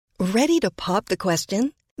Ready to pop the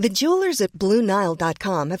question? The jewelers at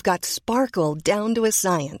BlueNile.com have got sparkle down to a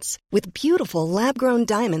science with beautiful lab-grown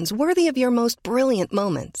diamonds worthy of your most brilliant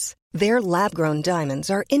moments. Their lab-grown diamonds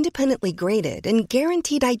are independently graded and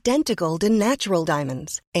guaranteed identical to natural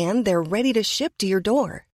diamonds, and they're ready to ship to your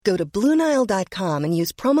door. Go to BlueNile.com and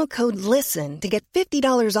use promo code LISTEN to get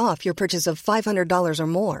 $50 off your purchase of $500 or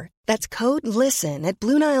more. That's code LISTEN at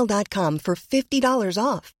BlueNile.com for $50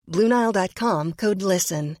 off. BlueNile.com, code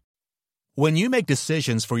LISTEN. When you make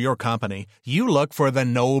decisions for your company, you look for the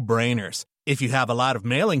no-brainers. If you have a lot of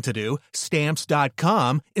mailing to do,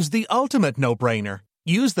 Stamps.com is the ultimate no-brainer.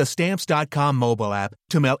 Use the Stamps.com mobile app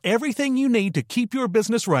to mail everything you need to keep your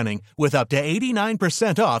business running with up to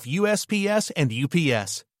 89% off USPS and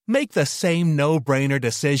UPS. Make the same no-brainer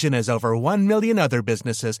decision as over 1 million other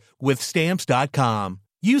businesses with Stamps.com.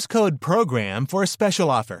 Use code PROGRAM for a special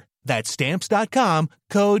offer. That's Stamps.com,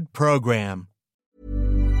 code PROGRAM.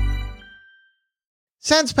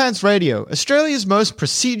 Sans Pants Radio, Australia's most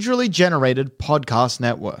procedurally generated podcast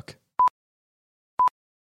network.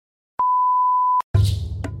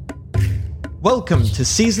 Welcome to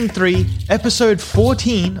Season 3, Episode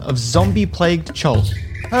 14 of Zombie Plagued Chult.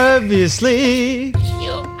 Obviously,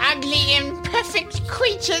 You ugly, imperfect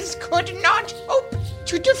creatures could not hope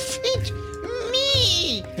to defeat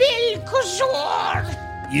me, Belkozor.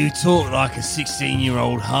 You talk like a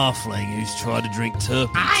 16-year-old halfling who's tried to drink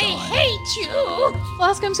turpentine. I hate you.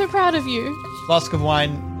 Flask, I'm so proud of you. Flask of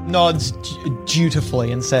Wine nods dutifully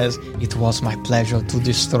and says, "It was my pleasure to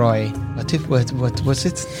destroy." What was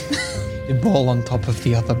it? The ball on top of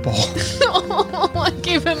the other ball. Oh, I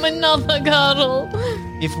give him another cuddle.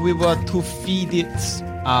 If we were to feed it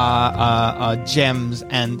gems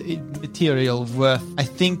and material worth, I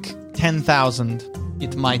think 10,000,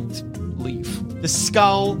 it might leave. The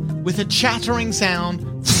skull, with a chattering sound,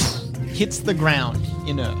 hits the ground,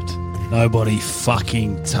 inert. Nobody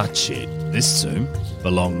fucking touch it. This tomb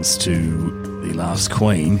belongs to the last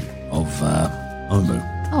queen of Omu.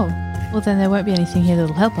 Oh, well then there won't be anything here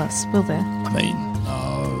that'll help us, will there? I mean,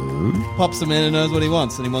 no. Pops the man who knows what he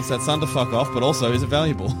wants, and he wants that sun to fuck off, but also is it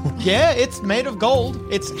valuable? Yeah, it's made of gold.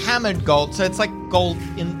 It's hammered gold, so it's like gold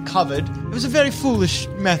covered. It was a very foolish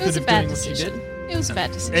method It was a of bad doing what you decision. did. It was a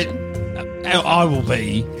bad decision. I will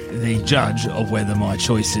be the judge of whether my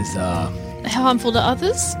choices are. Harmful to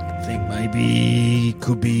others? I think maybe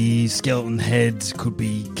could be skeleton head, could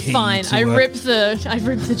be key. Fine, to I a- rip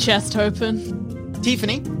the chest open.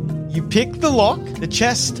 Tiffany, you pick the lock, the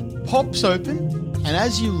chest pops open, and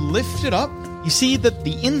as you lift it up, you see that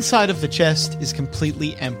the inside of the chest is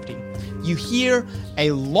completely empty. You hear a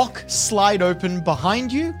lock slide open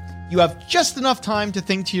behind you. You have just enough time to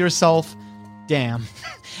think to yourself, damn.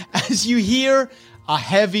 As you hear a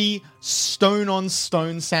heavy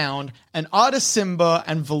stone-on-stone sound, and Artisimba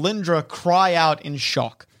and Valindra cry out in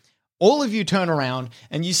shock. All of you turn around,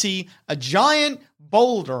 and you see a giant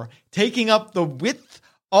boulder taking up the width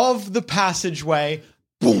of the passageway.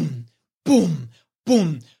 Boom, boom,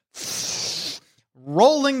 boom,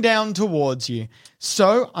 rolling down towards you.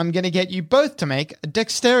 So I'm going to get you both to make a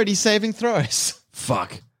dexterity saving throws.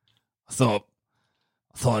 Fuck. I thought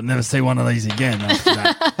I'd never see one of these again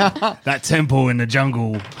after that temple in the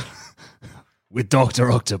jungle with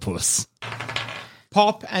Dr. Octopus.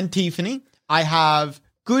 Pop and Tiffany, I have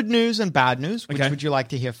good news and bad news. Which Okay. would you like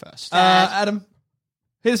to hear first? Adam,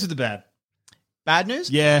 hit us with the bad. Bad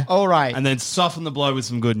news? Yeah. All right. And then soften the blow with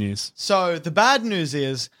some good news. So the bad news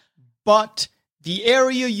is, but the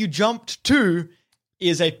area you jumped to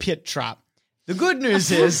is a pit trap. The good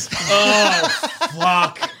news is... Oh,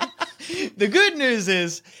 fuck. The good news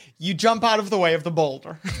is you jump out of the way of the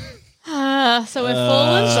boulder. So we're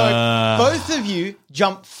fallen? So both of you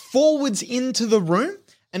jump forwards into the room,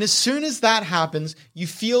 and as soon as that happens, you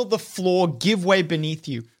feel the floor give way beneath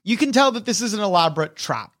you. You can tell that this is an elaborate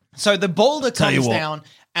trap. So the boulder comes down,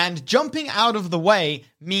 and jumping out of the way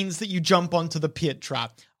means that you jump onto the pit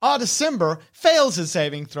trap. Artisimba fails his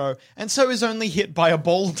saving throw, and so is only hit by a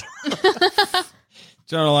boulder. Do you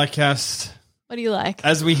know what I like, Cast? What do you like?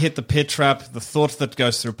 As we hit the pit trap, the thought that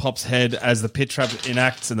goes through Pop's head as the pit trap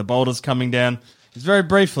enacts and the boulder's coming down is very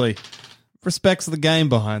briefly, respects the game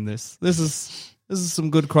behind this. This is some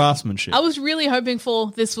good craftsmanship. I was really hoping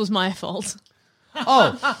for this was my fault.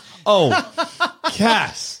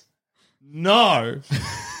 Cass, no.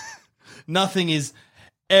 Nothing is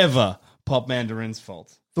ever Pop Mandarin's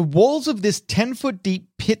fault. The walls of this 10-foot deep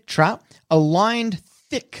pit trap are lined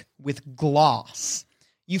thick with glass.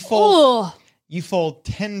 You fall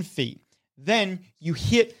 10 feet. Then you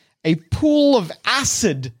hit a pool of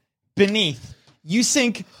acid beneath. You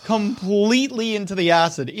sink completely into the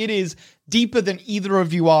acid. It is deeper than either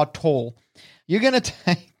of you are tall. You're going to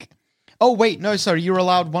take... Oh, wait, no, sorry. You're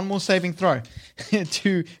allowed one more saving throw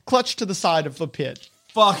to clutch to the side of the pit.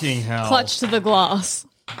 Fucking hell. Clutch to the glass.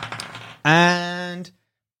 And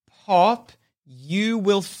Pop, you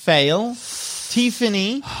will fail.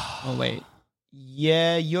 Tiffany... Oh, wait.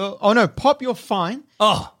 Yeah, you're... Oh, no, Pop, you're fine.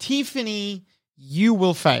 Oh. Tiffany, you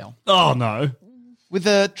will fail. Oh, no. With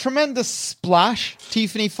a tremendous splash,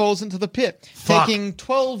 Tiffany falls into the pit, Fuck. taking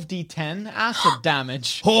 12d10 acid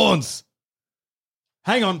damage. Horns.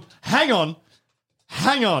 Hang on. Adam!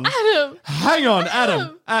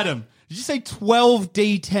 Adam. Did you say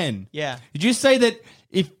 12d10? Yeah. Did you say that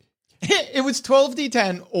if... It was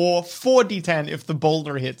 12d10 or 4d10 if the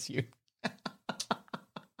boulder hits you.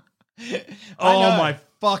 Oh, know. my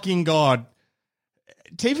fucking God.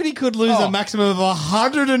 Tiffany could lose Oh. a maximum of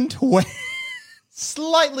 120.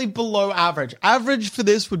 Slightly below average. Average for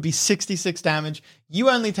this would be 66 damage. You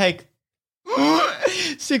only take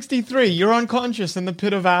 63. You're unconscious in the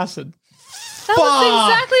pit of acid. That was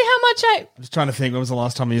exactly how much I... I'm just trying to think, when was the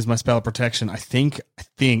last time I used my spell of protection? I think it's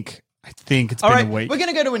All been right, a week. we're going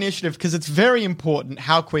to go to initiative because it's very important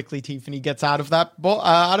how quickly Tiffany gets out of that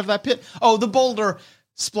pit. Oh, the boulder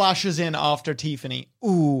splashes in after Tiffany.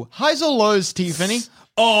 Ooh, highs or lows, Tiffany?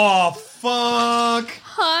 Oh, fuck.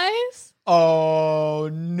 Highs? Oh,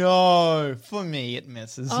 no. For me, it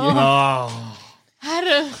misses you. Oh.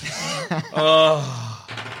 Adam.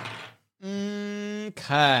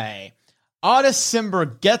 Okay. Artist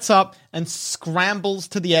Simber gets up and scrambles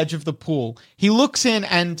to the edge of the pool. He looks in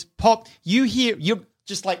and Pop, you're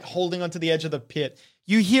just like holding onto the edge of the pit.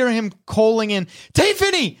 You hear him calling in,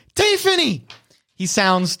 Tiffany! Tiffany! He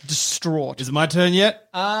sounds distraught. Is it my turn yet?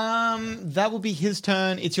 That will be his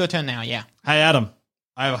turn. It's your turn now, yeah. Hey, Adam.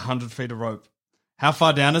 I have 100 feet of rope. How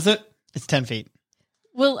far down is it? It's 10 feet.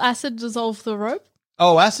 Will acid dissolve the rope?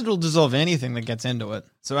 Oh, acid will dissolve anything that gets into it.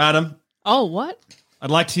 So, Adam, Oh, what?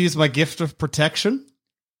 I'd like to use my gift of protection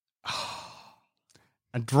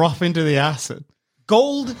and drop into the acid.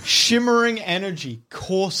 Gold shimmering energy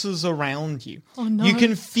courses around you. Oh, no. You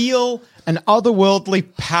can feel an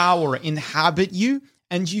otherworldly power inhabit you,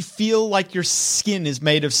 and you feel like your skin is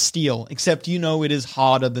made of steel, except you know it is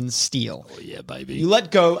harder than steel. Oh, yeah, baby. You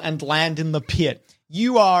let go and land in the pit.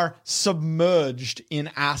 You are submerged in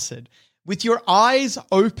acid. With your eyes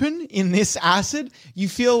open in this acid, you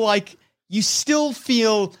still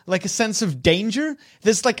feel like a sense of danger.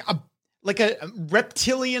 There's like a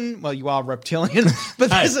reptilian, well, you are reptilian,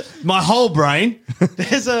 but Hey, my whole brain.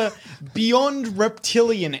 there's a beyond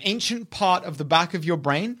reptilian ancient part of the back of your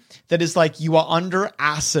brain that is like, you are under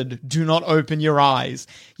acid. Do not open your eyes.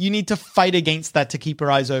 You need to fight against that to keep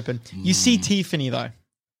your eyes open. You see Tiffany though.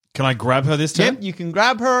 Can I grab her this time? Yep, you can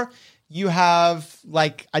grab her. You have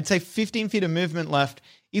I'd say 15 feet of movement left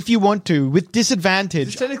if you want to, with disadvantage.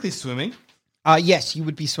 Is it technically swimming? Yes, you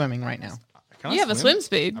would be swimming right now. Can I You have a swim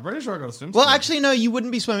speed. I'm pretty sure I got a swim Well, speed. actually, no, you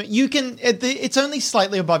wouldn't be swimming. You can. It's only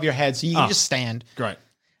slightly above your head, so you can just stand. Great.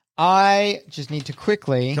 I just need to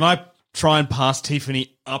quickly. Can I try and pass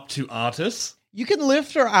Tiffany up to Artis? You can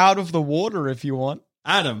lift her out of the water if you want.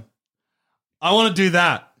 Adam, I want to do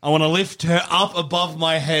that. I want to lift her up above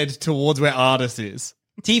my head towards where Artis is.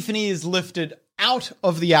 Tiffany is lifted out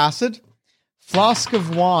of the acid. Flask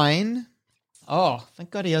of wine. Oh,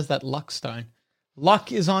 thank God he has that luck stone.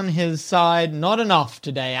 Luck is on his side. Not enough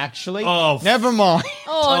today, actually. Oh, never mind.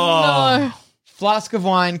 Oh, no. Flask of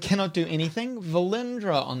wine cannot do anything.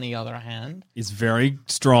 Valindra, on the other hand, Is very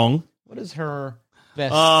strong. what is her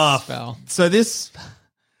best spell? So this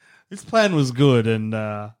plan was good, and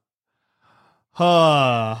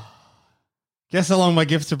guess how long my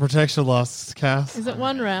gifts of protection lasts, Cass? Is it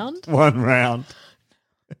one round? 1 round.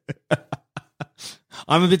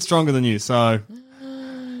 I'm a bit stronger than you, so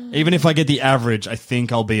even if I get the average, I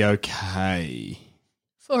think I'll be okay.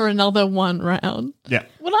 For another 1 round. Yeah.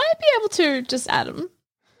 Would I be able to, just Adam,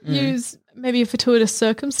 use maybe a fortuitous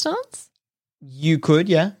circumstance? You could,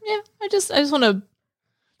 yeah. Yeah, I just want to...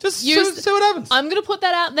 Just see Use- what happens. I'm going to put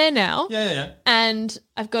that out there now. Yeah. And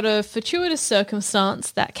I've got a fortuitous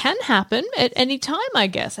circumstance that can happen at any time, I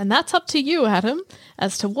guess. And that's up to you, Adam,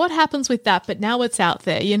 as to what happens with that. But now it's out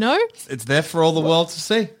there, you know? It's there for all the world to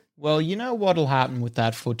see. Well, you know what'll happen with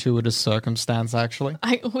that fortuitous circumstance, actually?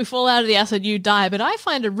 We fall out of the acid, you die, but I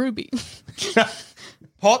find a ruby.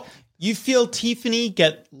 Pop, you feel Tiffany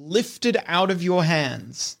get lifted out of your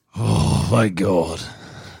hands. Oh my God.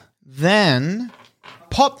 Then,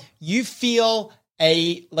 Pop, you feel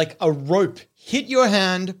a rope hit your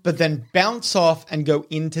hand, but then bounce off and go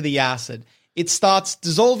into the acid. It starts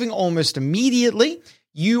dissolving almost immediately.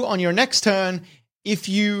 You, on your next turn, if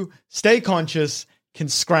you stay conscious, can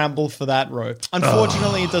scramble for that rope.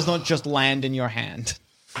 Unfortunately, it does not just land in your hand.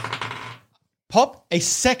 Pop, a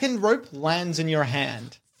second rope lands in your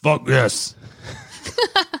hand. Fuck yes.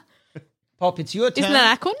 Pop, it's your turn. Isn't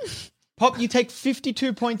that Aquan? Pop, you take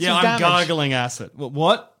 52 points Yeah, of I'm damage. gargling acid.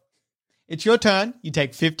 What? It's your turn. You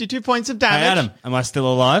take 52 points of damage. Hey, Adam, am I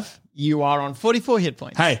still alive? You are on 44 hit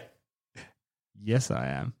points. Hey. Yes, I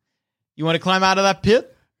am. You want to climb out of that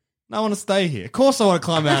pit? I want to stay here. Of course I want to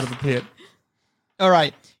climb out of the pit. All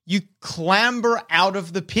right. You clamber out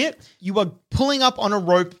of the pit. You are pulling up on a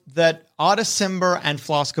rope that Artisember and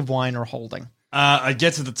Flask of Wine are holding. I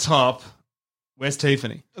get to the top. Where's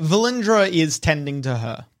Tiffany? Valindra is tending to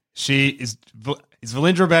her. She is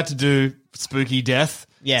Valindra about to do spooky death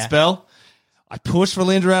spell? I push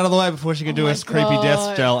Valindra out of the way before she can do my a creepy death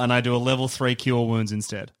God. spell, and I do a level 3 cure wounds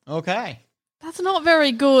instead. Okay. That's not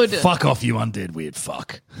very good. Fuck off, you undead weird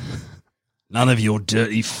fuck. None of your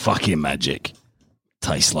dirty fucking magic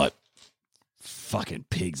tastes like fucking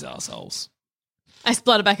pigs' assholes. I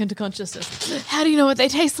splutter back into consciousness. How do you know what they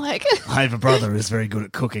taste like? I have a brother who's very good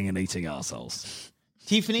at cooking and eating assholes.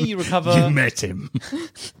 Tiffany, you recover. You met him.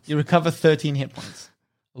 You recover 13 hit points.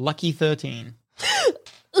 Lucky 13.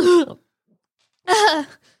 You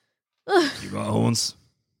got horns?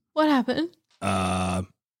 What happened?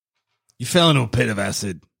 You fell into a pit of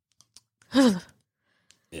acid.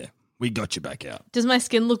 Yeah, we got you back out. Does my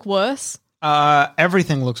skin look worse?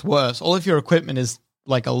 Everything looks worse. All of your equipment is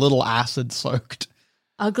like a little acid soaked.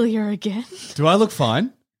 Uglier again? Do I look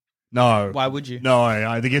fine? No. Why would you?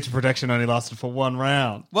 No, the gift of protection only lasted for one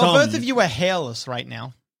round. Well, Tom, both of you are hairless right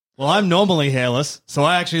now. Well, I'm normally hairless, so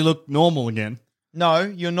I actually look normal again. No,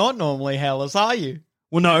 you're not normally hairless, are you?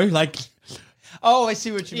 Well, no, like Oh, I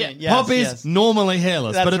see what you mean. Yes, Pop is yes. normally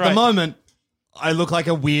hairless, That's but at right. the moment, I look like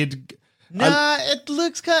a weird. Nah, it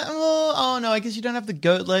looks kind of... Oh, no, I guess you don't have the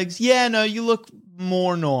goat legs. Yeah, no, you look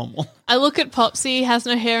more normal. I look at Popsy, he has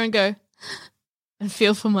no hair, and go, and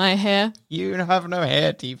feel for my hair. You have no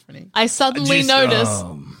hair, Tiffany. I suddenly Just,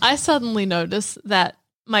 notice that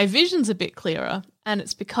my vision's a bit clearer, and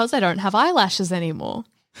it's because I don't have eyelashes anymore.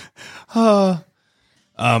 You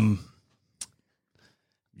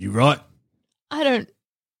right? I don't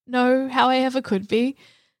know how I ever could be.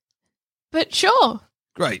 But sure.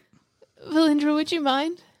 Great. Valindra, would you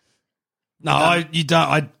mind? No, you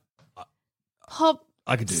don't. Pop,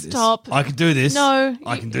 I can do this. Stop. I can do this. No,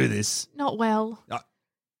 I can do this. not well.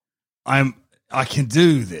 I can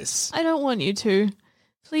do this. I don't want you to.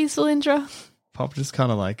 Please, Valindra. Pop just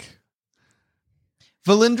kind of like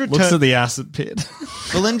Valindra, looks at the acid pit.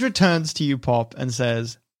 Valindra turns to you, Pop, and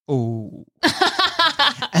says, "Oh."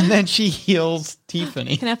 And then she heals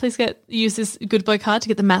Tiffany. Can I please use this good boy card to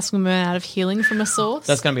get the maximum amount out of healing from a source?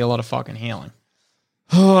 That's going to be a lot of fucking healing.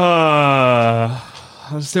 I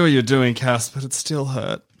understand what you're doing, Cass, but it still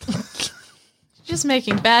hurt. Just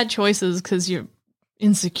making bad choices because you're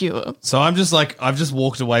insecure. So I'm just like, I've just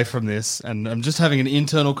walked away from this, and I'm just having an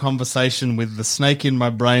internal conversation with the snake in my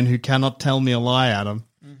brain who cannot tell me a lie, Adam.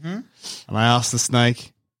 Mm-hmm. And I asked the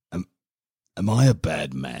snake, Am I a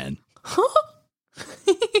bad man?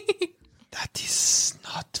 That is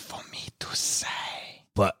not for me to say.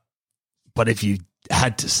 But if you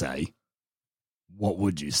had to say, what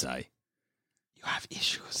would you say? You have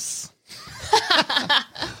issues.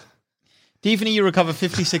 Tiffany, you recover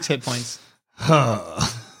 56 hit points.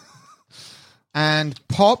 And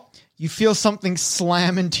Pop, you feel something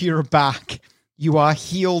slam into your back. You are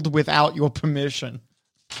healed without your permission.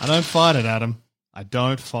 I don't fight it, Adam. I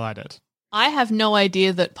don't fight it. I have no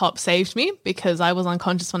idea that Pop saved me because I was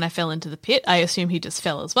unconscious when I fell into the pit. I assume he just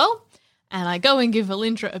fell as well. And I go and give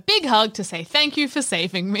Valindra a big hug to say thank you for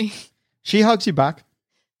saving me. She hugs you back.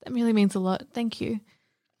 That really means a lot. Thank you.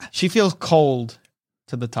 She feels cold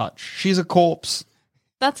to the touch. She's a corpse.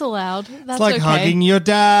 That's allowed. That's It's like okay. hugging your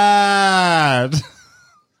dad.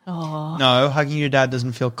 Oh. No, hugging your dad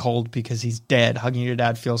doesn't feel cold because he's dead. Hugging your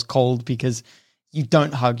dad feels cold because you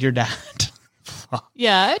don't hug your dad.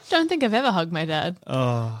 Yeah, I don't think I've ever hugged my dad.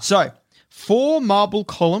 So, 4 marble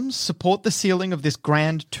columns support the ceiling of this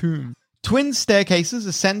grand tomb. Twin staircases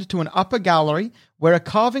ascend to an upper gallery where a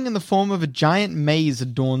carving in the form of a giant maze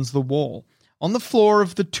adorns the wall. On the floor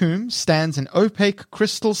of the tomb stands an opaque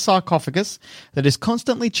crystal sarcophagus that is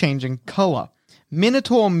constantly changing color.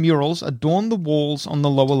 Minotaur murals adorn the walls on the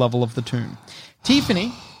lower level of the tomb.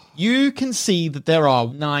 Tiffany, you can see that there are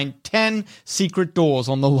 9, 10 secret doors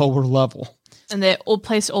on the lower level. And they're all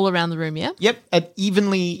placed all around the room, yeah? Yep, at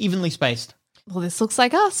evenly spaced. Well, this looks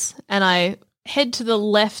like us. And I head to the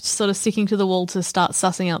left, sort of sticking to the wall to start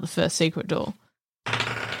sussing out the first secret door.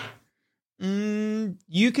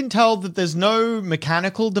 You can tell that there's no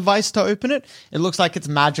mechanical device to open it. It looks like it's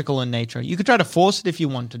magical in nature. You could try to force it if you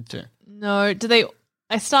wanted to. No, do they?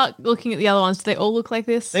 I start looking at the other ones. Do they all look like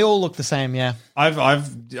this? They all look the same, yeah.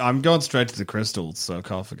 I'm going straight to the crystal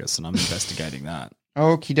sarcophagus and I'm investigating that.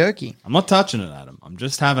 Okie dokie. I'm not touching it, Adam. I'm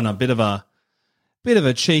just having a bit of a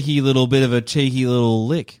cheeky little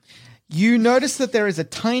lick. You notice that there is a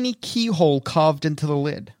tiny keyhole carved into the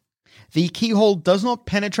lid. The keyhole does not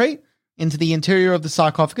penetrate into the interior of the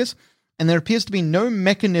sarcophagus, and there appears to be no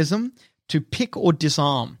mechanism to pick or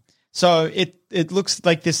disarm. So it looks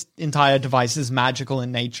like this entire device is magical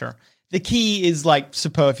in nature. The key is like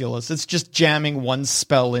superfluous. It's just jamming one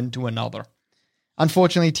spell into another.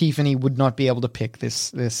 Unfortunately, Tiffany would not be able to pick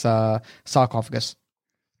this sarcophagus.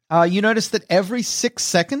 You notice that every 6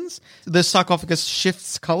 seconds, the sarcophagus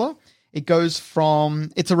shifts color.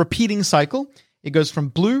 It's a repeating cycle. It goes from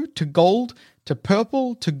blue to gold to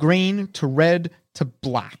purple to green to red to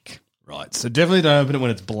black. Right, so definitely don't open it when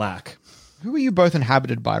it's black. Who are you both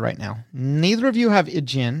inhabited by right now? Neither of you have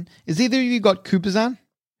Ijin. Is either of you got Kubazan?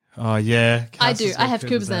 Oh, yeah. I do. I have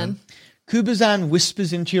Kubazan. Kubazan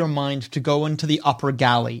whispers into your mind to go into the upper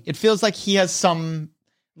galley. It feels like he has some,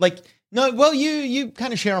 you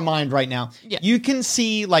kind of share a mind right now. Yeah. You can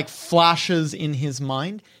see like flashes in his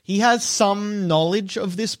mind. He has some knowledge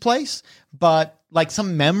of this place, but like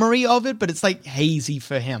some memory of it, but it's like hazy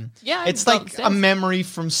for him. Yeah, it's I go like upstairs. a memory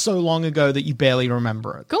from so long ago that you barely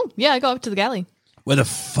remember it. Cool. Yeah, I go up to the galley. Where the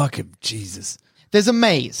fuck Jesus? There's a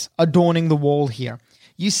maze adorning the wall here.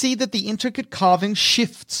 You see that the intricate carving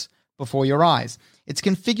shifts before your eyes, its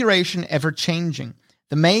configuration ever-changing.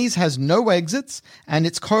 The maze has no exits, and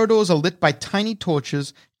its corridors are lit by tiny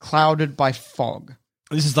torches clouded by fog.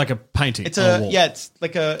 This is like a painting. It's on a wall. it's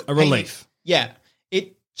like a relief. Yeah,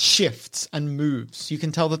 it shifts and moves. You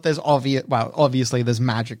can tell that there's obviously there's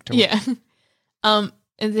magic to it. Yeah.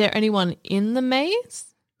 Is there anyone in the maze?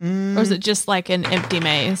 Or is it just like an empty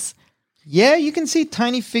maze? Yeah, you can see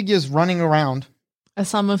tiny figures running around. Are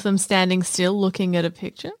some of them standing still looking at a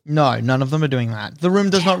picture? No, none of them are doing that.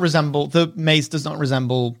 The maze does not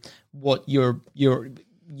resemble what you're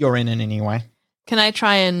in any way. Can I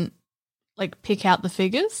try and like pick out the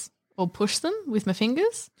figures or push them with my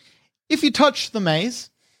fingers? If you touch the maze,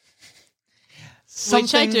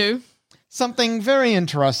 Which I do. Something very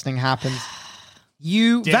interesting happens.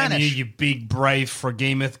 You Damn vanish. you big brave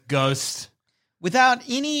Phrygimuth ghost. Without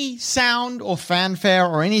any sound or fanfare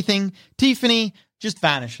or anything, Tiffany just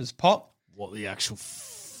vanishes. Pop. What the actual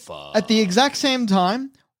fuck? At the exact same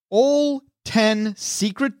time, all 10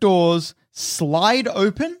 secret doors slide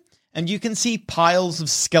open, and you can see piles of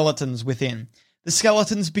skeletons within. The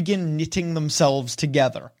skeletons begin knitting themselves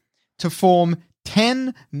together to form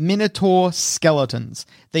 10 Minotaur skeletons.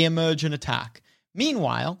 They emerge and attack.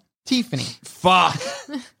 Meanwhile, Tiffany, Fuck.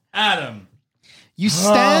 Adam. you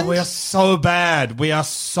stand... Oh, we are so bad. We are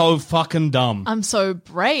so fucking dumb. I'm so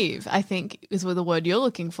brave, I think is the word you're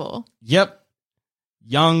looking for. Yep.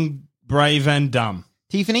 Young, brave, and dumb.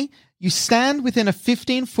 Tiffany, you stand within a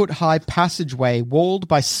 15-foot-high passageway walled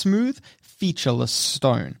by smooth, featureless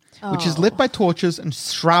stone, which is lit by torches and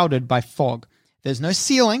shrouded by fog. There's no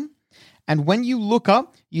ceiling, and when you look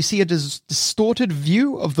up, you see a distorted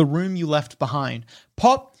view of the room you left behind.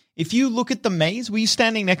 Pop, if you look at the maze, were you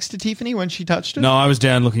standing next to Tiffany when she touched it? No, I was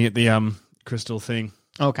down looking at the crystal thing.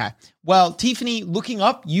 Okay. Well, Tiffany, looking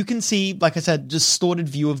up, you can see, like I said, distorted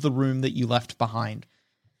view of the room that you left behind.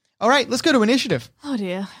 All right, let's go to initiative. Oh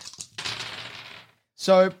dear.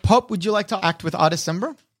 So, Pop, would you like to act with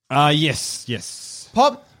Artisember? Yes.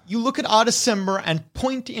 Pop, you look at Artisember and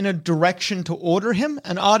point in a direction to order him,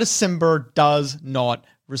 and Artisember does not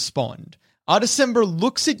respond. Artisember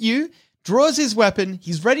looks at you, draws his weapon,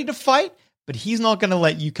 he's ready to fight, but he's not going to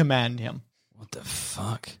let you command him. What the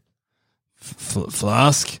fuck?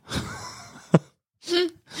 Flask?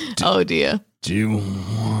 Oh dear. Do you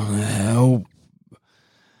want help?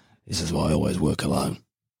 This is why I always work alone.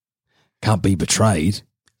 Can't be betrayed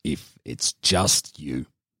if it's just you.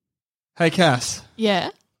 Hey, Cass.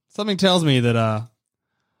 Yeah. Something tells me that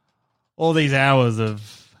all these hours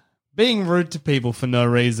of being rude to people for no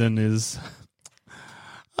reason is...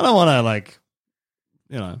 I don't want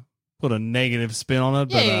to, put a negative spin on it,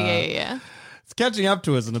 but Yeah. it's catching up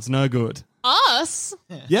to us and it's no good. Us?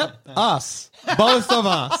 Yep, us. Both of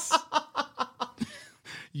us.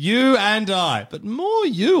 You and I. But more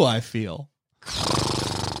you, I feel.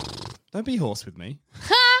 Don't be hoarse with me.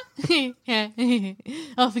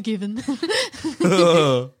 Oh, forgiven.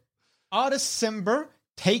 Artisember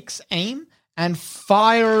takes aim and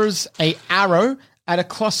fires an arrow at a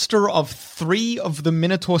cluster of 3 of the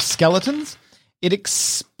Minotaur skeletons. It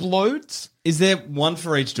explodes, Is there one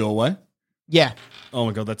for each doorway? Yeah. Oh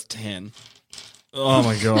my god, that's 10. Oh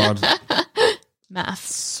my god.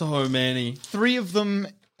 Maths. So many. 3 of them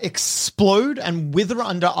explode and wither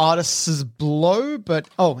under Artis's blow, but...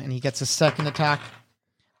 Oh, and he gets a second attack.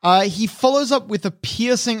 He follows up with a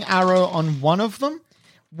piercing arrow on one of them.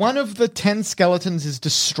 One of the 10 skeletons is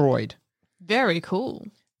destroyed. Very cool.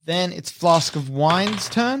 Then it's Flask of Wine's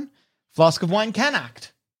turn. Flask of Wine can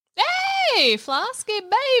act. Hey, Flasky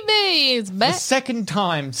baby! It's The back. second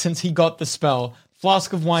time since he got the spell,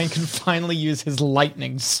 Flask of Wine can finally use his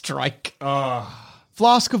lightning strike.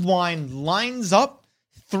 Flask of Wine lines up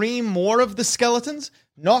 3 more of the skeletons,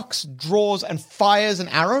 knocks, draws, and fires an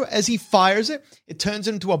arrow. As he fires it, it turns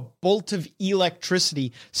into a bolt of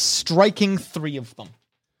electricity, striking 3 of them.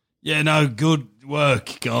 Yeah, no, good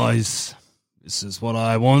work, guys. This is what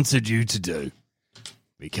I wanted you to do.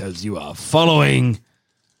 Because you are following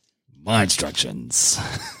my instructions.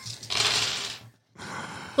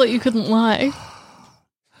 Thought you couldn't lie.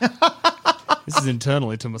 This is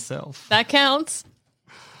internally to myself. That counts.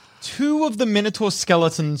 2 of the Minotaur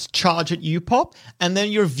skeletons charge at you, Pop, and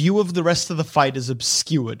then your view of the rest of the fight is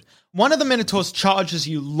obscured. One of the Minotaurs charges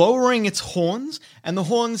you, lowering its horns, and the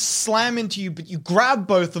horns slam into you, but you grab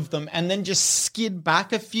both of them and then just skid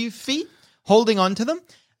back a few feet, holding onto them.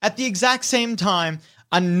 At the exact same time,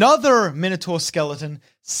 another Minotaur skeleton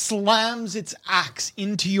slams its axe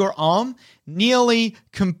into your arm, nearly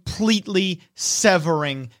completely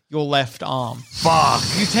severing your left arm. Fuck.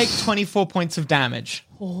 You take 24 points of damage.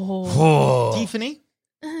 Oh. Tiffany,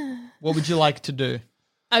 what would you like to do?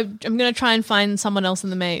 I'm going to try and find someone else in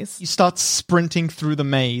the maze. You start sprinting through the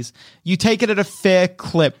maze. You take it at a fair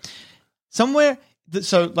clip. Somewhere,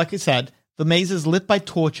 so like I said, the maze is lit by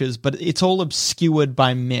torches, but it's all obscured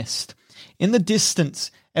by mist. In the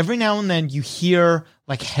distance, every now and then you hear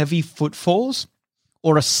like heavy footfalls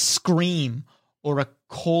or a scream or a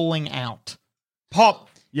calling out. Pop.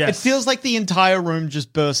 Yes. It feels like the entire room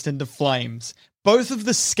just burst into flames. Both of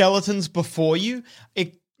the skeletons before you,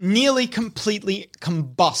 it nearly completely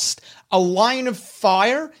combust. A line of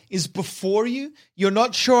fire is before you. You're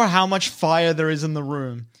not sure how much fire there is in the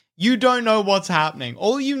room. You don't know what's happening.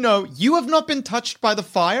 All you know, you have not been touched by the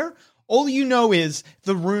fire. All you know is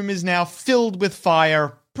the room is now filled with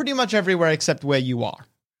fire pretty much everywhere except where you are.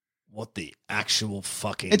 What the actual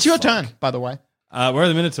fucking It's your fuck? turn, by the way. Where are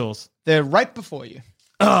the Minotaurs? They're right before you.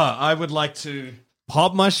 I would like to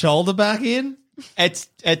pop my shoulder back in. It's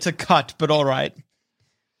a cut, but all right.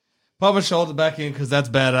 Pop my shoulder back in because that's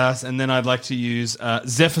badass. And then I'd like to use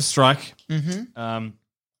Zephyr Strike and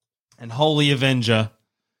Holy Avenger.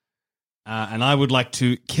 And I would like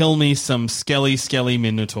to kill me some skelly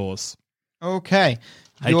Minotaurs. Okay.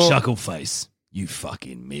 Hey, You're- Chuckleface, you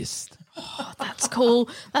fucking missed. That's cool.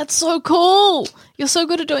 That's so cool. You're so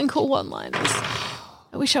good at doing cool one-liners.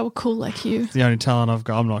 I wish I were cool like you. It's the only talent I've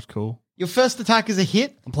got. I'm not cool. Your first attack is a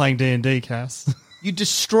hit. I'm playing D&D, Cass. You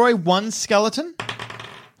destroy one skeleton.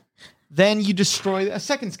 Then you destroy a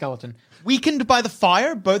second skeleton. Weakened by the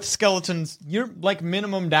fire, both skeletons, your like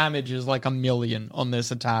minimum damage is like 1,000,000 on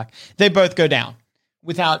this attack. They both go down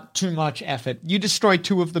without too much effort. You destroy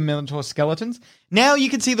 2 of the Minotaur skeletons. Now you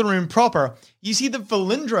can see the room proper. You see that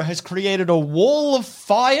Valindra has created a wall of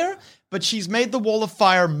fire, but she's made the wall of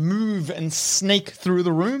fire move and snake through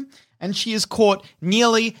the room, and she has caught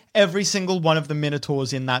nearly every single one of the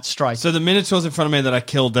Minotaurs in that strike. So the Minotaurs in front of me that I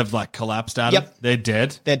killed, they've like collapsed out Yep. of. They're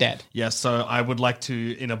dead. They're dead. Yeah, so I would like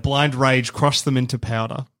to, in a blind rage, crush them into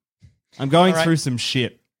powder. I'm going All right. through some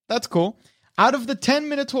shit. That's cool. Out of the 10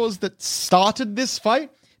 Minotaurs that started this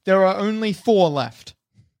fight, there are only 4 left.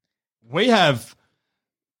 We have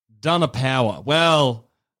done a power. Well,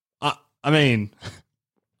 I mean,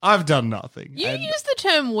 I've done nothing. You And- use the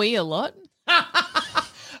term we a lot.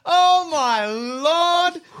 Oh my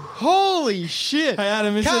lord! Holy shit! Hey,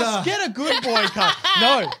 Adam, is Cass, it get a good boy cut.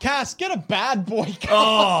 No, Cass, get a bad boy cut.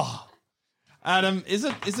 Oh, Adam, is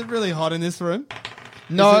it really hot in this room?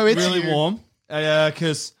 no, is it it's really you. warm.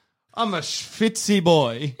 Because I'm a schwitzy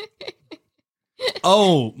boy.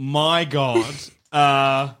 Oh my god.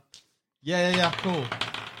 Yeah, cool.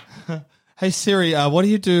 Hey Siri, what do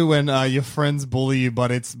you do when your friends bully you, but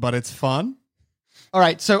it's fun? All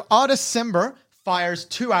right, so Artis Simber fires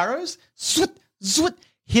 2 arrows, zwit, zwit,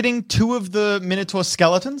 hitting 2 of the Minotaur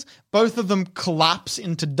skeletons. Both of them collapse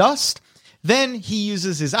into dust. Then he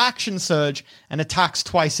uses his action surge and attacks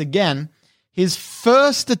twice again. His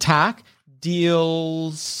first attack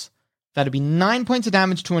deals, that'd be 9 points of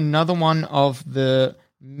damage to another one of the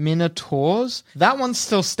Minotaurs. That one's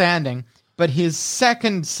still standing, but his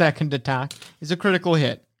second attack is a critical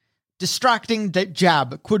hit. Distracting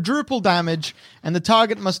jab, quadruple damage, and the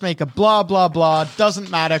target must make a blah, blah, blah. Doesn't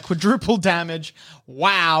matter. Quadruple damage.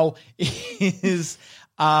 Wow. Is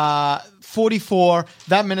 44.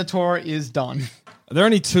 That Minotaur is done. There are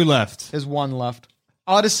only 2 left. There's 1 left.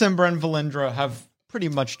 Artisimber and Valindra have pretty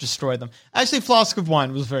much destroyed them. Actually, Flask of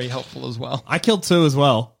Wine was very helpful as well. I killed 2 as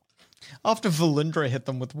well. After Valindra hit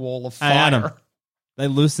them with Wall of Hey, Fire. Adam, they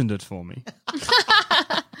loosened it for me.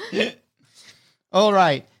 All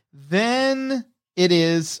right. Then it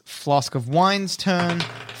is Flask of Wine's turn.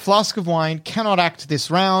 Flask of Wine cannot act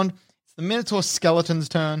this round. It's the Minotaur Skeleton's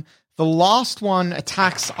turn. The last one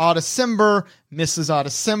attacks Artisimber, misses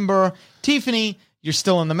Artisimber. Tiffany, you're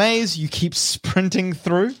still in the maze. You keep sprinting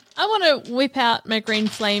through. I want to whip out my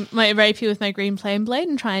rapier with my green flame blade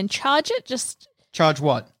and try and charge it. Just Charge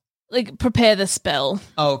what? like prepare the spell,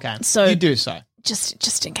 Oh, okay. So- you do so.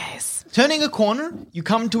 just in case. Turning a corner, you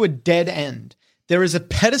come to a dead end. There is a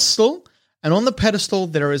pedestal, and on the pedestal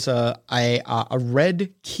there is a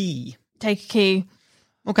red key. Take a key.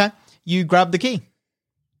 Okay. You grab the key.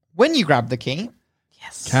 When you grab the key,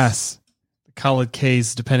 Yes. Cass, the coloured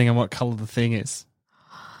keys, depending on what colour the thing is.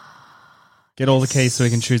 Get all the keys so we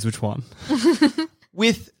can choose which one.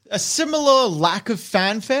 with a similar lack of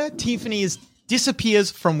fanfare, Tiffany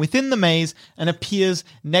disappears from within the maze and appears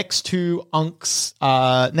next to Unk's,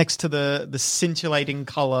 next to the scintillating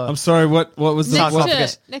color. I'm sorry, what was the...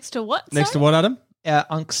 Sarcophagus. Next to what? Next to sorry? what, Adam?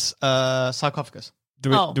 Unk's sarcophagus. Do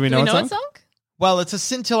we know it's what's on? Unk? Well, it's a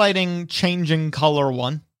scintillating, changing color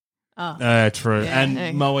one. True. Yeah, and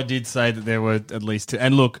hey. Moa did say that there were at least 2.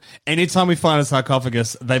 And look, anytime we find a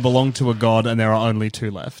sarcophagus, they belong to a god and there are only 2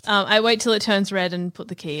 left. I wait till it turns red and put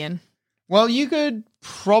the key in. Well, you could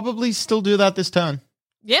probably still do that this turn.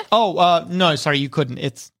 Yeah. Oh, no, sorry, you couldn't.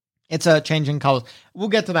 It's a changing colors. We'll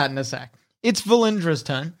get to that in a sec. It's Valindra's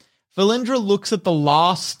turn. Valindra looks at the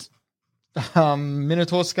last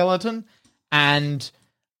Minotaur skeleton and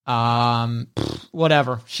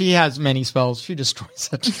whatever. She has many spells. She destroys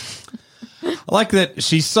it. I like that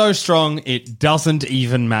she's so strong, it doesn't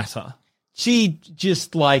even matter. She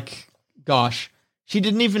just gosh, she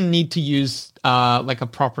didn't even need to use a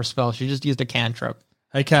proper spell. She just used a cantrip.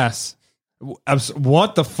 Hey, Cass.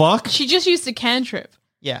 What the fuck? She just used a cantrip.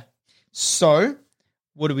 Yeah. So,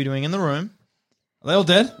 what are we doing in the room? Are they all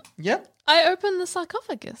dead? Yep. I opened the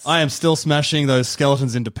sarcophagus. I am still smashing those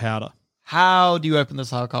skeletons into powder. How do you open the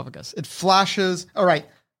sarcophagus? It flashes. All right.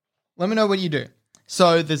 Let me know what you do.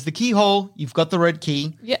 So there's the keyhole. You've got the red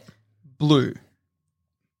key. Yeah. Blue.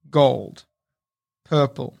 Gold.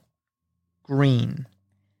 Purple. Green.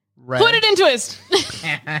 Red. Put it in twist.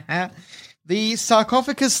 The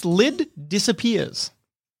sarcophagus lid disappears.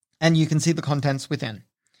 And you can see the contents within.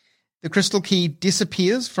 The crystal key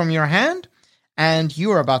disappears from your hand. And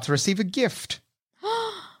you are about to receive a gift.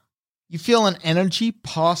 You feel an energy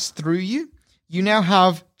pass through you. You now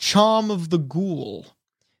have Charm of the Ghoul.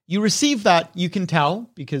 You receive that, you can tell,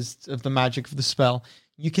 because of the magic of the spell,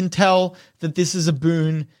 you can tell that this is a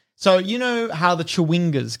boon. So you know how the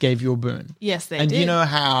Chewingas gave you a boon? Yes, they and did. you know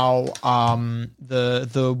how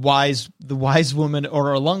the wise woman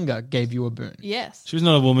Orolunga gave you a boon? Yes. She was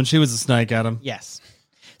not a woman. She was a snake, Adam. Yes.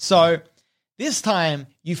 So this time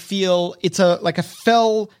you feel it's a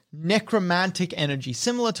fell necromantic energy,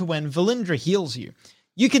 similar to when Valindra heals you.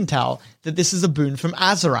 You can tell that this is a boon from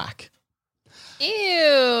Azarak.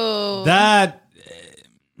 Ew. That...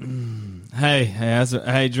 Hey,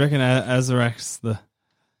 do you reckon Azarak's the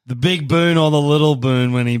big boon or the little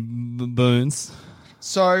boon when he boons?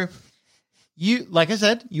 So, you, like I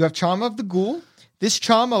said, you have Charm of the Ghoul. This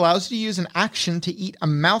charm allows you to use an action to eat a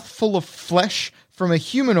mouthful of flesh from a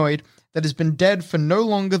humanoid that has been dead for no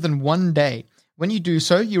longer than 1 day. When you do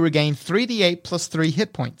so, you regain 3d8 plus 3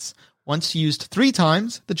 hit points. Once used 3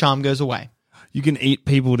 times, the charm goes away. You can eat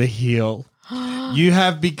people to heal. You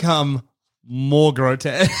have become more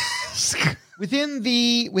grotesque. Within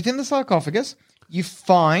the sarcophagus, you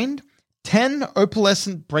find 10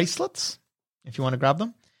 opalescent bracelets, if you want to grab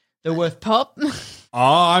them. They're worth... Pop.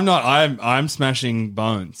 I'm smashing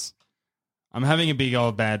bones. I'm having a big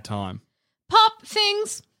old bad time. Pop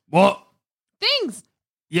things. What? Things.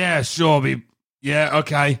 Yeah, sure. Yeah,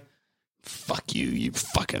 okay. Fuck you, you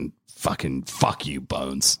fucking fuck you,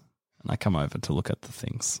 Bones. And I come over to look at the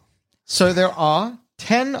things. So there are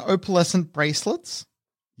 10 opalescent bracelets.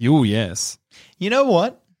 You, yes. You know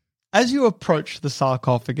what? As you approach the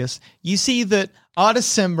sarcophagus, you see that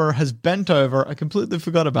Artisimber has bent over, I completely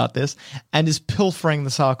forgot about this, and is pilfering the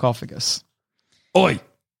sarcophagus. Oi,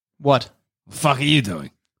 What? the fuck are you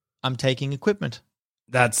doing? I'm taking equipment.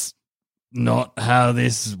 That's not how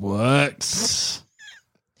this works.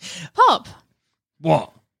 Pop.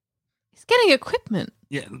 What? the equipment.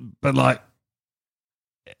 Yeah, but like,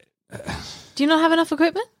 Do you not have enough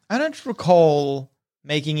equipment? I don't recall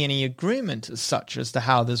making any agreement as such as to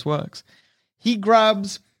how this works. He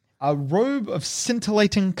grabs a robe of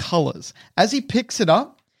scintillating colors. As he picks it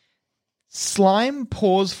up, slime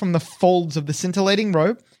pours from the folds of the scintillating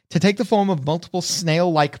robe to take the form of multiple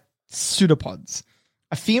snail-like pseudopods.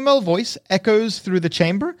 A female voice echoes through the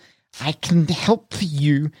chamber. I can help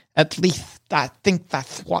you. At least I think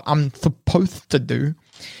that's what I'm supposed to do.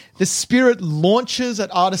 The spirit launches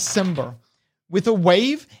at Artisimber. With a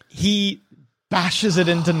wave, he bashes it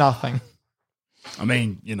into nothing. I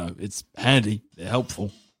mean, you know, it's handy. They're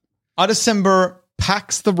helpful. Artisimber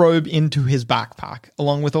packs the robe into his backpack,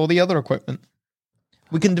 along with all the other equipment.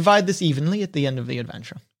 We can divide this evenly at the end of the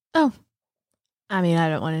adventure. Oh. I mean, I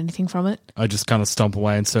don't want anything from it. I just kind of stomp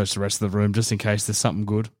away and search the rest of the room just in case there's something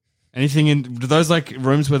good. Anything in... Do those, like,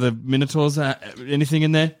 rooms where the Minotaurs are... Anything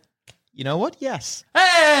in there? You know what? Yes.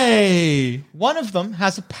 Hey! One of them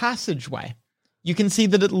has a passageway. You can see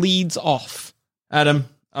that it leads off. Adam,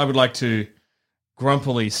 I would like to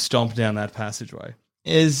grumpily stomp down that passageway.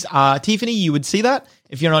 Is Tiffany, you would see that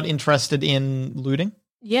if you're not interested in looting?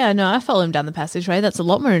 Yeah, no, I follow him down the passageway. That's a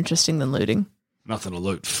lot more interesting than looting. Nothing to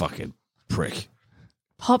loot, fucking prick.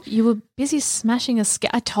 Pop, you were busy smashing a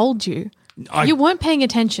I told you. I- You weren't paying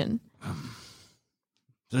attention.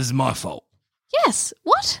 This is my fault. Yes.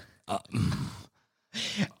 What?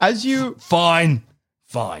 As you Fine.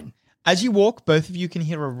 As you walk, both of you can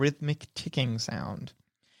hear a rhythmic ticking sound.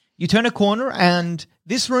 You turn a corner and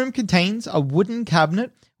this room contains a wooden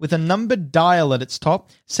cabinet with a numbered dial at its top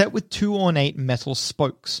set with two ornate metal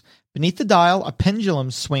spokes. Beneath the dial, a pendulum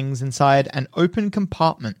swings inside an open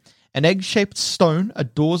compartment. An egg-shaped stone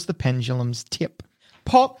adorns the pendulum's tip.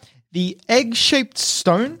 Pop, the egg-shaped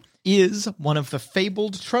stone is one of the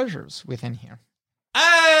fabled treasures within here.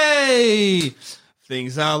 Hey!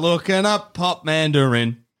 Things are looking up, Pop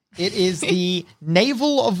Mandarin. It is the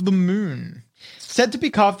navel of the moon. Said to be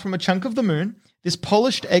carved from a chunk of the moon, this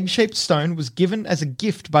polished egg-shaped stone was given as a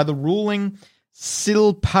gift by the ruling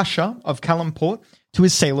Sil Pasha of Kalamport to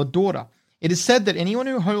his sailor daughter. It is said that anyone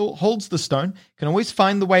who holds the stone can always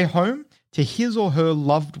find the way home to his or her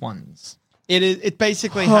loved ones. It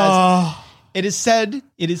basically has... It is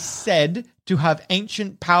said to have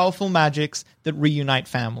ancient, powerful magics that reunite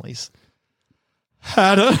families.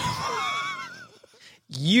 Adam.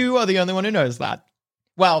 You are the only one who knows that.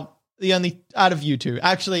 Well, the only out of you two.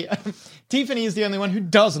 Actually, Tiffany is the only one who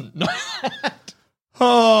doesn't know that.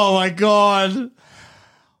 Oh, my God.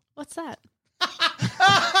 What's that?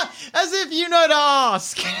 As if you know to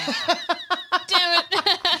ask. Damn it.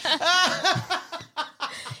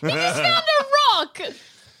 He just found a rock.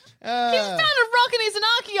 He found a rock and he's an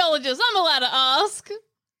archaeologist. I'm allowed to ask.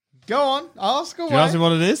 Go on, ask away. Do you ask me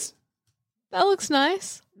what it is? That looks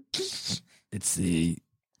nice. It's the,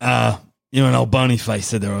 you know, an old bony face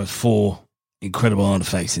said there are 4 incredible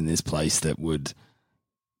artifacts in this place that would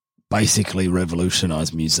basically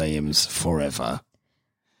revolutionize museums forever.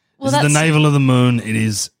 Well, This is the navel of the moon. It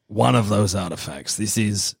is one of those artifacts. This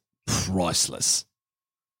is priceless.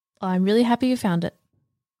 I'm really happy you found it.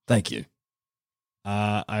 Thank you.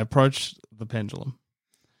 I approach the pendulum.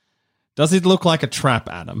 Does it look like a trap,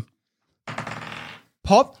 Adam?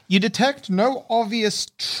 Pop, you detect no obvious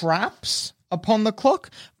traps upon the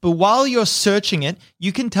clock, but while you're searching it,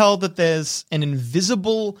 you can tell that there's an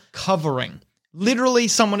invisible covering. Literally,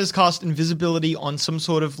 someone has cast invisibility on some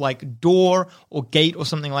sort of like door or gate or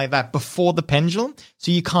something like that before the pendulum,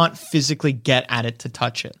 so you can't physically get at it to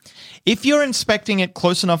touch it. If you're inspecting it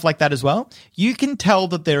close enough like that as well, you can tell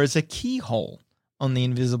that there is a keyhole on the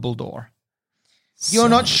invisible door. You're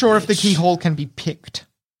not sure if the keyhole can be picked.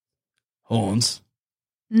 Horns.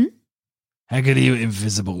 Hmm? How good are you at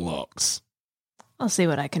invisible locks? I'll see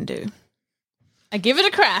what I can do. I give it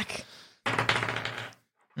a crack.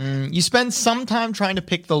 You spend some time trying to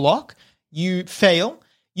pick the lock. You fail.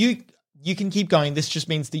 You can keep going. This just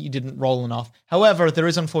means that you didn't roll enough. However, there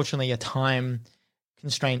is unfortunately a time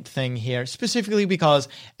constraint thing here, specifically because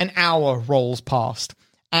an hour rolls past.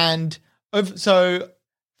 And so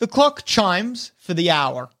the clock chimes for the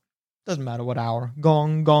hour. Doesn't matter what hour.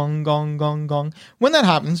 Gong, gong, gong, gong, gong. When that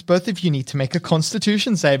happens, both of you need to make a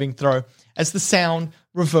Constitution saving throw as the sound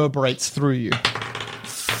reverberates through you.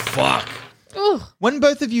 Fuck. Ooh. When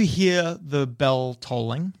both of you hear the bell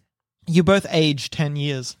tolling, you both age 10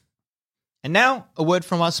 years. And now, a word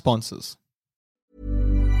from our sponsors.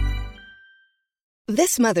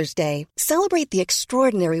 This Mother's Day, celebrate the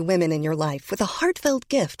extraordinary women in your life with a heartfelt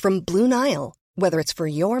gift from Blue Nile. Whether it's for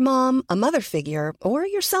your mom, a mother figure, or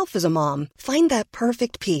yourself as a mom, find that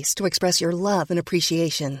perfect piece to express your love and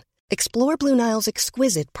appreciation. Explore Blue Nile's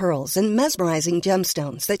exquisite pearls and mesmerizing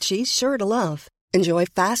gemstones that she's sure to love. Enjoy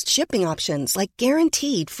fast shipping options like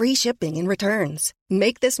guaranteed free shipping and returns.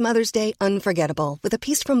 Make this Mother's Day unforgettable with a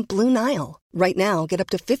piece from Blue Nile. Right now, get up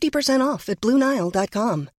to 50% off at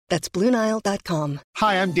BlueNile.com. That's BlueNile.com.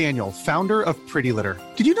 Hi, I'm Daniel, founder of Pretty Litter.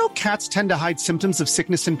 Did you know cats tend to hide symptoms of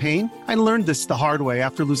sickness and pain? I learned this the hard way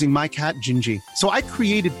after losing my cat, Gingy. So I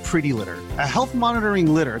created Pretty Litter, a health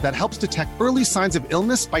monitoring litter that helps detect early signs of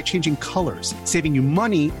illness by changing colors, saving you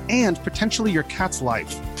money and potentially your cat's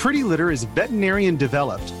life. Pretty Litter is veterinarian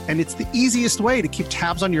developed, and it's the easiest way to keep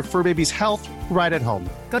tabs on your fur baby's health right at home.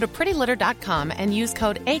 Go to prettylitter.com and use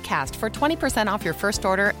code ACAST for 20% off your first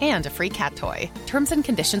order and a free cat toy. Terms and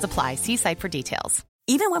conditions apply. See site for details.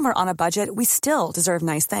 Even when we're on a budget, we still deserve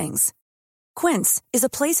nice things. Quince is a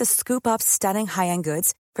place to scoop up stunning high-end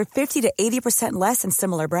goods for 50 to 80% less than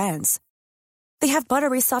similar brands. They have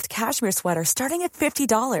buttery soft cashmere sweaters starting at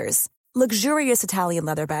 $50, luxurious Italian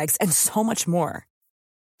leather bags, and so much more.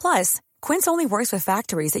 Plus, Quince only works with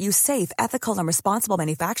factories that use safe, ethical, and responsible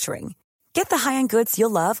manufacturing. Get the high-end goods you'll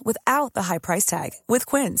love without the high price tag with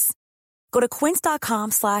Quince. Go to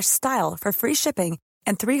quince.com/style for free shipping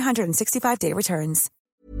and 365-day returns.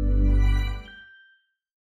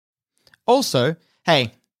 Also,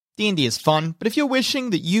 hey, D&D is fun, but if you're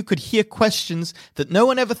wishing that you could hear questions that no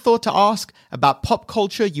one ever thought to ask about pop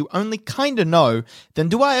culture you only kinda know, then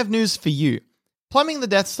do I have news for you. Plumbing the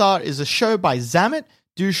Death Star is a show by Zamet,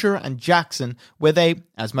 Dusher, and Jackson, where they,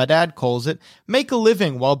 as my dad calls it, make a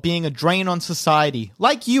living while being a drain on society,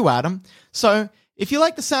 like you, Adam. So, if you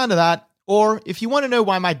like the sound of that, or if you want to know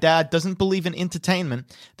why my dad doesn't believe in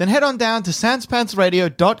entertainment, then head on down to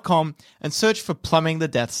sanspantsradio.com and search for Plumbing the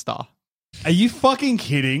Death Star. Are you fucking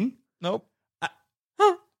kidding? Nope.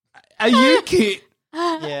 Are you kidding?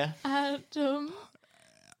 Yeah. Adam.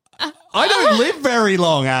 I don't live very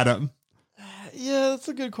long, Adam. Yeah, that's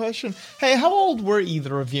a good question. Hey, how old were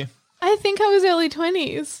either of you? I think I was early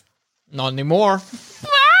 20s. Not anymore.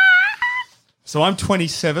 So I'm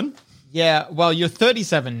 27. Yeah, well, you're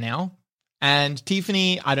 37 now. And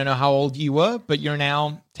Tiffany, I don't know how old you were, but you're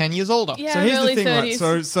now 10 years older. Yeah, So here's early the thing, 30s.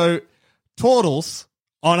 right? So turtles,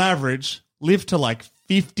 on average, live to like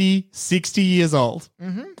 50, 60 years old.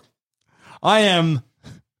 Mm-hmm. I am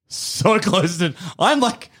so close to... I'm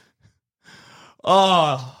like...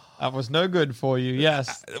 Oh... That was no good for you,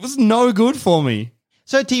 yes. It was no good for me.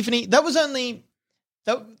 So, Tiffany, that was only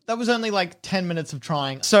like 10 minutes of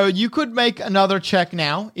trying. So you could make another check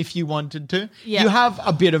now if you wanted to. Yeah. You have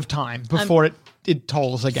a bit of time before it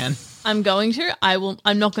tolls again. I'm going to.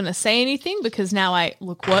 I'm not going to say anything because now I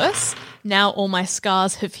look worse. Now all my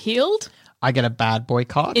scars have healed I get a bad boy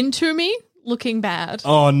card. into me, looking bad.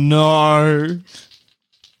 Oh, no.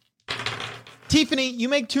 Tiffany, you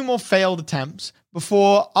make 2 more failed attempts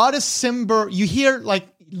before Artis Simber, you hear like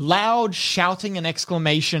loud shouting and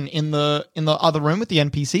exclamation in the other room with the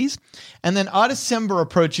NPCs. And then Artis Simber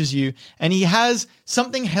approaches you and he has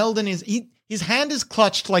something held in his hand is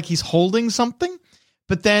clutched like he's holding something.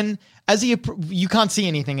 But then as you can't see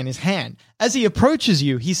anything in his hand. As he approaches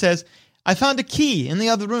you, he says, I found a key in the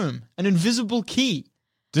other room, an invisible key.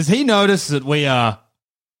 Does he notice that we are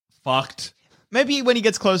fucked? Maybe when he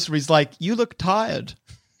gets closer, he's like, you look tired.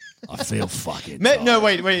 I feel fucking No,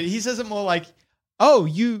 wait. He says it more like, oh,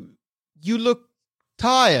 you look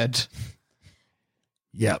tired.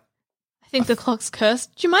 Yep. I think the clock's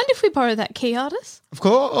cursed. Do you mind if we borrow that key, Artis? Of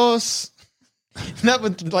course. That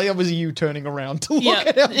was you turning around to look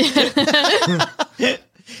at him.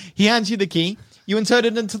 He hands you the key. You insert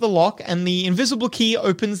it into the lock, and the invisible key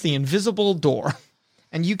opens the invisible door.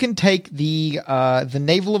 And you can take the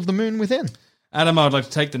navel of the moon within. Adam, I would like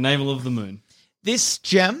to take the navel of the moon. This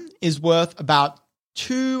gem is worth about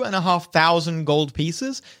 2,500 gold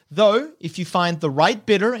pieces, though if you find the right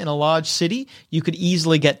bidder in a large city, you could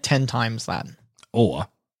easily get 10 times that. Or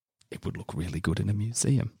it would look really good in a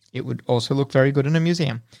museum. It would also look very good in a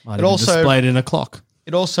museum. Might even display it in a clock.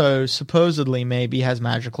 It also supposedly maybe has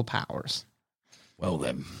magical powers. Well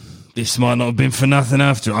then, this might not have been for nothing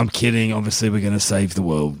after. I'm kidding. Obviously, we're going to save the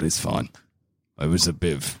world. It's fine. It was a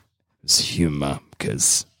bit of humour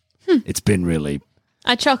because it's been really...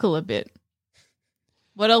 I chuckle a bit.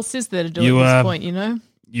 What else is there to do at this point, you know?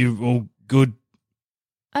 You all good?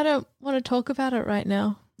 I don't want to talk about it right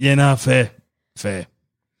now. Yeah, no, fair. Fair.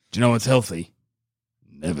 Do you know what's healthy?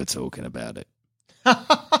 Never talking about it.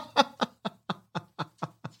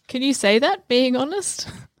 Can you say that, being honest?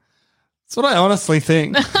 That's what I honestly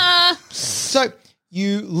think. So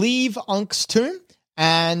you leave Unk's tomb,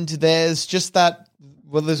 and there's just that...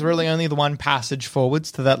 Well, there's really only the one passage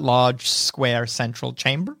forwards to that large square central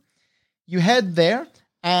chamber. You head there,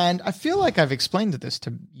 And I feel like I've explained this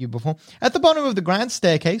to you before. At the bottom of the grand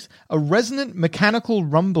staircase, a resonant mechanical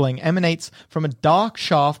rumbling emanates from a dark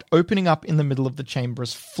shaft opening up in the middle of the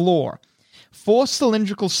chamber's floor. 4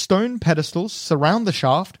 cylindrical stone pedestals surround the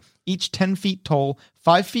shaft, each 10 feet tall,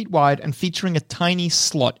 5 feet wide, and featuring a tiny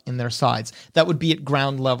slot in their sides. That would be at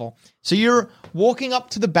ground level. So you're walking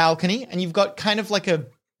up to the balcony, and you've got kind of like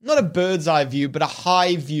not a bird's eye view, but a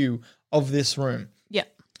high view of this room.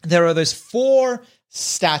 Yep. There are those 4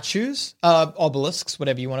 statues, obelisks,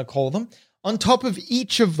 whatever you want to call them. On top of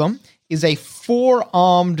each of them is a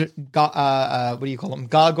 4-armed,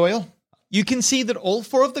 gargoyle. You can see that all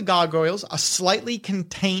 4 of the gargoyles are slightly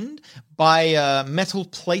contained by metal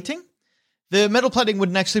plating. The metal plating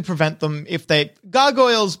wouldn't actually prevent them if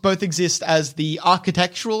gargoyles both exist as the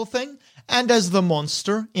architectural thing and as the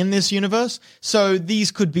monster in this universe. So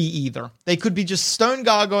these could be either. They could be just stone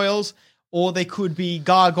gargoyles, or they could be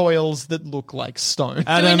gargoyles that look like stone.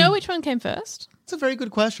 Do we know which one came first? That's a very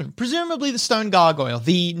good question. Presumably the stone gargoyle,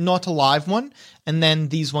 the not alive one, and then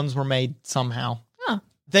these ones were made somehow. Oh.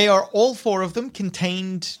 They are, all 4 of them,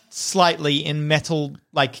 contained slightly in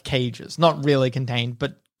metal-like cages. Not really contained,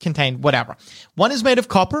 but contained, whatever. One is made of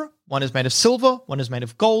copper, one is made of silver, one is made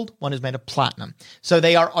of gold, one is made of platinum. So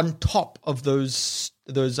they are on top of those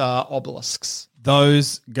obelisks.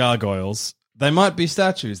 Those gargoyles, they might be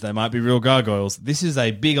statues, they might be real gargoyles. This is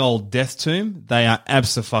a big old death tomb. They are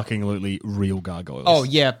abso-fucking-lutely real gargoyles. Oh,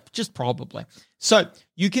 yeah, just probably. So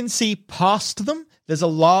you can see past them. There's a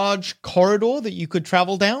large corridor that you could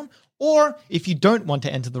travel down. Or, if you don't want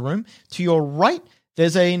to enter the room, to your right,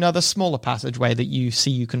 there's another smaller passageway that you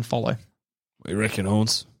see you can follow. We reckon,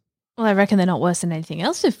 Horns. Well, I reckon they're not worse than anything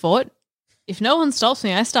else we've fought. If no one stops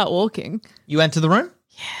me, I start walking. You enter the room?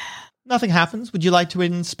 Yeah. Nothing happens. Would you like to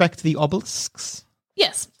inspect the obelisks?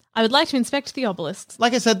 Yes, I would like to inspect the obelisks.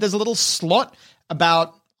 Like I said, there's a little slot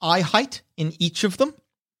about eye height in each of them.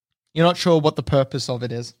 You're not sure what the purpose of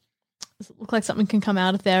it is. Does it look like something can come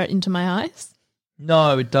out of there into my eyes?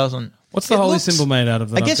 No, it doesn't. What's the holy symbol made out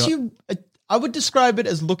of that? I would describe it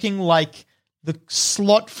as looking like the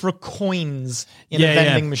slot for coins in a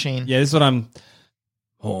vending machine. Yeah, this is what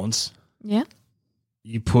Horns. Yeah?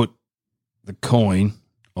 You put the coin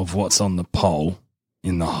of what's on the pole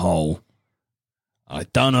in the hole. I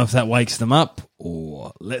don't know if that wakes them up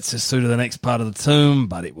or lets us through to the next part of the tomb,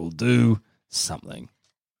 but it will do something.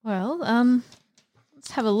 Well,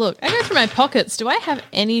 let's have a look. I go through my pockets. Do I have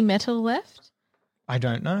any metal left? I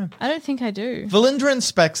don't know. I don't think I do. Valindra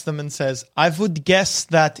inspects them and says, I would guess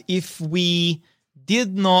that if we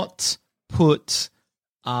did not put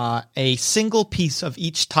a single piece of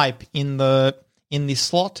each type in the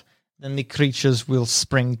slot, then the creatures will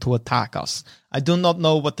spring to attack us. I do not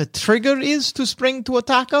know what the trigger is to spring to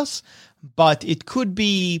attack us, but it could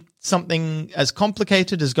be something as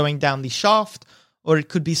complicated as going down the shaft, or it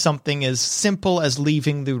could be something as simple as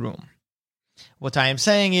leaving the room. What I am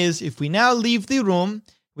saying is, if we now leave the room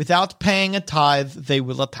without paying a tithe, they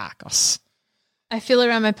will attack us. I feel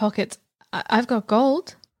around my pockets. I've got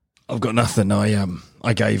gold. I've got nothing.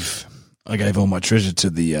 I gave all my treasure to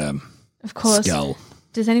the of course. Skull.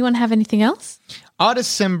 Does anyone have anything else? Artis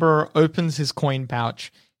Cimber opens his coin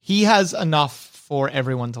pouch. He has enough for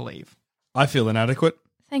everyone to leave. I feel inadequate.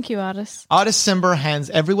 Thank you, Artis. Artis Cimber hands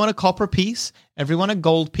everyone a copper piece, everyone a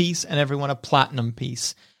gold piece, and everyone a platinum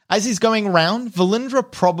piece. As he's going around,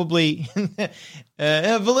 Valindra probably...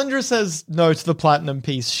 Valindra says no to the platinum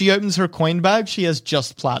piece. She opens her coin bag. She has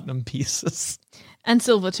just platinum pieces. And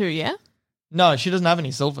silver too, yeah? No, she doesn't have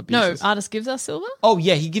any silver pieces. No, Artis gives us silver? Oh,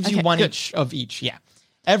 yeah, he gives you one good. each of each, yeah.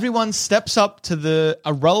 Everyone steps up to the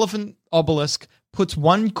irrelevant obelisk, puts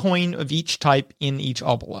one coin of each type in each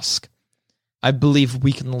obelisk. I believe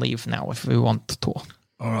we can leave now if we want to.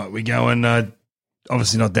 All right, we go and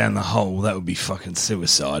obviously not down the hole. That would be fucking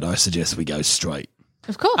suicide. I suggest we go straight.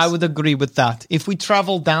 Of course. I would agree with that. If we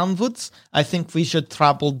travel downwards, I think we should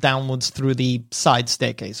travel downwards through the side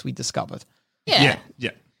staircase we discovered. Yeah.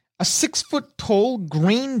 A 6-foot-tall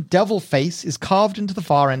green devil face is carved into the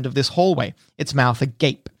far end of this hallway, its mouth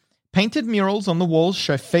agape. Painted murals on the walls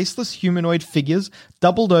show faceless humanoid figures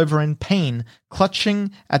doubled over in pain,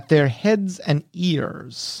 clutching at their heads and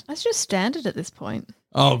ears. That's just standard at this point.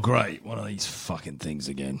 Oh, great. One of these fucking things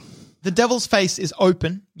again. The devil's face is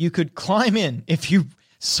open. You could climb in if you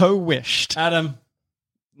so wished. Adam,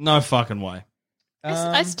 no fucking way.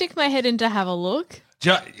 I stick my head in to have a look.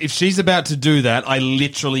 If she's about to do that, I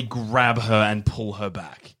literally grab her and pull her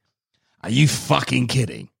back. Are you fucking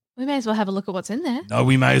kidding? We may as well have a look at what's in there. No,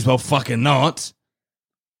 we may as well fucking not.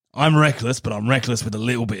 I'm reckless, but I'm reckless with a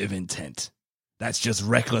little bit of intent. That's just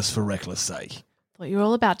reckless for reckless sake. Thought you were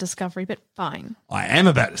all about discovery, but fine. I am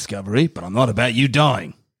about discovery, but I'm not about you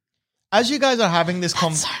dying. As you guys are having this So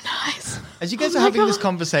nice. as you guys Oh are my having this God.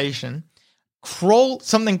 conversation,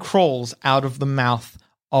 something crawls out of the mouth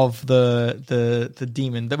of the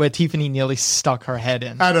demon where Tiffany nearly stuck her head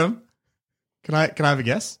in. Adam, can I have a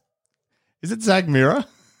guess? Is it Zagmira?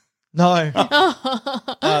 No.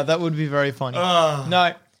 That would be very funny.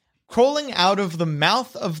 No. Crawling out of the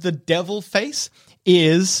mouth of the devil face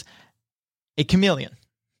is a chameleon.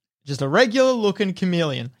 Just a regular looking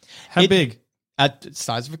chameleon. How big? At the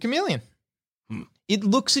size of a chameleon. It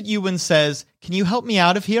looks at you and says, "Can you help me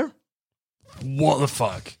out of here?" What the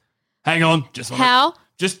fuck? Hang on. Just How?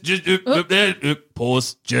 Just there.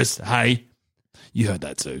 Pause. Just, hey. You heard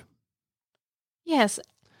that too. Yes.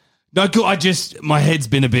 No, cool. My head's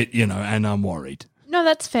been a bit, and I'm worried. No,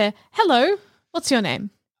 that's fair. Hello. What's your name?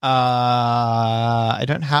 I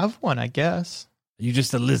don't have one, I guess. Are you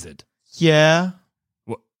just a lizard? Yeah.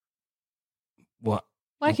 What?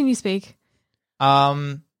 Why can you speak?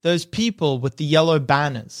 Those people with the yellow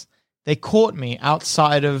banners, they caught me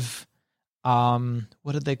outside of,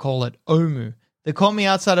 what did they call it? Omu. They caught me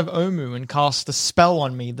outside of Omu and cast a spell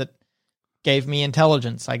on me that gave me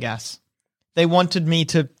intelligence, I guess. They wanted me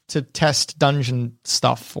to test dungeon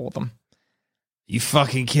stuff for them. You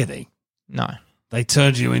fucking kidding? No. They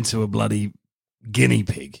turned you into a bloody guinea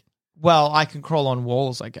pig. Well, I can crawl on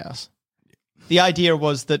walls, I guess. The idea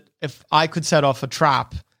was that if I could set off a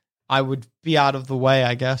trap, I would be out of the way,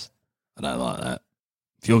 I guess. I don't like that.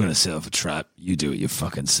 If you're going to set off a trap, you do it your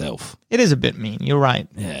fucking self. It is a bit mean, you're right.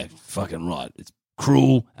 Yeah, fucking right. It's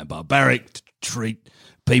cruel and barbaric to treat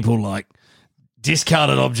people like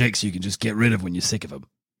discarded objects you can just get rid of when you're sick of them.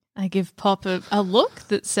 I give Pop a look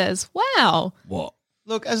that says, wow. What?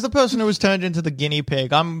 Look, as the person who was turned into the guinea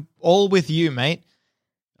pig, I'm all with you, mate.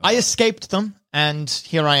 I escaped them, and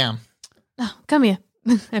here I am. Oh, come here.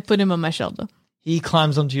 I put him on my shoulder. He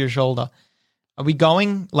climbs onto your shoulder. Are we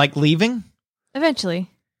going, like leaving? Eventually.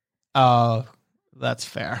 Oh, that's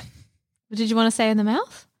fair. What did you want to say in the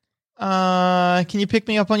mouth? Can you pick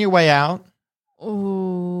me up on your way out?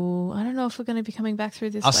 Oh, I don't know if we're going to be coming back through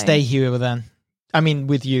this I'll way. stay here then. I mean,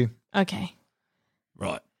 with you. Okay.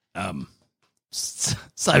 Right.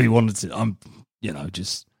 Say we wanted to,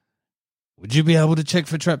 just, would you be able to check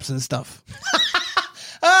for traps and stuff?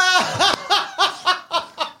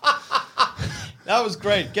 That was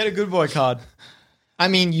great. Get a good boy card. I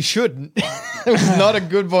mean, you shouldn't. It was not a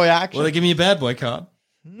good boy action. Well, they give me a bad boy card.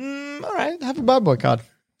 All right, have a bad boy card.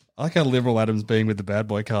 I like how liberal Adam's being with the bad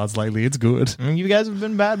boy cards lately. It's good. You guys have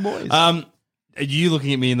been bad boys. Are you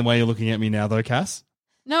looking at me in the way you're looking at me now, though, Cass?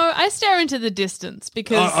 No, I stare into the distance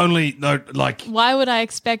because why would I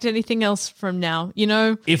expect anything else from now?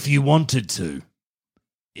 If you wanted to.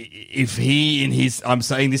 If I'm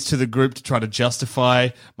saying this to the group to try to justify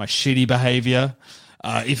my shitty behavior.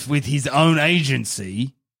 If with his own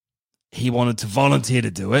agency, he wanted to volunteer to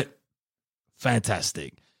do it,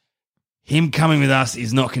 fantastic. Him coming with us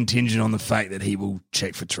is not contingent on the fact that he will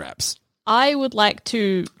check for traps. I would like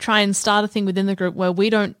to try and start a thing within the group where we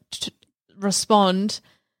don't respond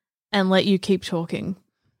and let you keep talking.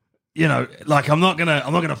 I'm not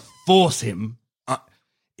gonna force him.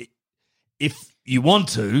 If you want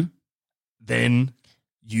to, then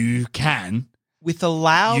you can. With a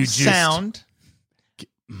loud You just- sound.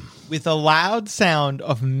 With a loud sound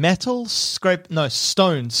of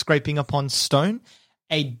stone scraping upon stone,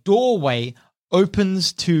 a doorway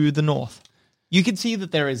opens to the north. You can see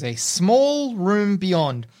that there is a small room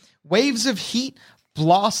beyond. Waves of heat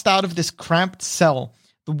blast out of this cramped cell.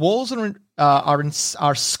 The walls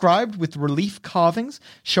are scribed with relief carvings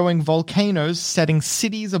showing volcanoes setting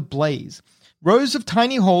cities ablaze. Rows of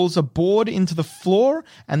tiny holes are bored into the floor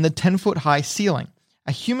and the 10-foot-high ceiling.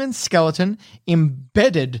 A human skeleton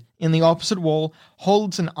embedded in the opposite wall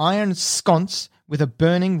holds an iron sconce with a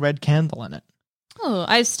burning red candle in it. Oh,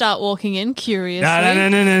 I start walking in curiously.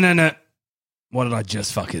 No. What did I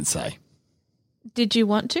just fucking say? Did you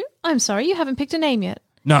want to? I'm sorry, you haven't picked a name yet.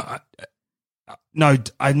 No,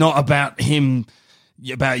 I'm not about him,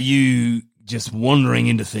 about you just wandering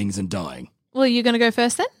into things and dying. Well, you going to go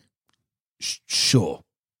first then? Sure.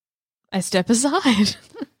 I step aside.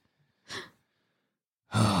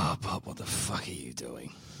 Oh, Bob, what the fuck are you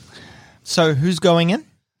doing? So who's going in?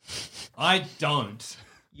 I don't.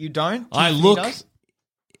 You don't? I Tiffany look. does?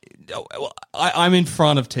 I'm in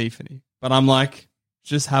front of Tiffany, but I'm like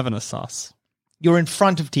just having a sus. You're in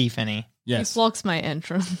front of Tiffany. Yes. He blocks my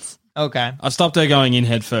entrance. Okay. I stopped her going in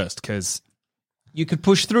head first because You could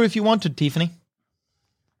push through if you wanted, Tiffany.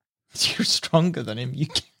 You're stronger than him. You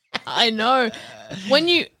can. I know.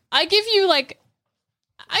 I give you like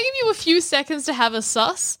I give you a few seconds to have a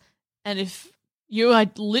suss, and if you are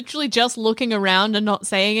literally just looking around and not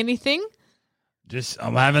saying anything.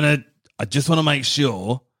 I just want to make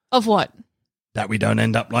sure. Of what? That we don't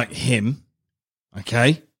end up like him,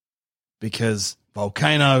 okay? Because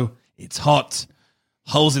volcano, it's hot,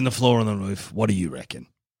 holes in the floor and the roof. What do you reckon?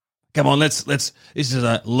 Come on, let's. This is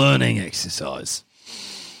a learning exercise.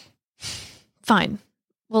 Fine.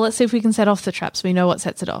 Well, let's see if we can set off the traps. We know what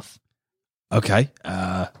sets it off. Okay.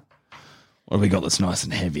 What have we got that's nice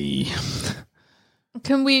and heavy?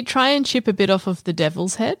 Can we try and chip a bit off of the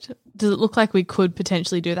devil's head? Does it look like we could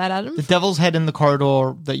potentially do that, Adam? The devil's head in the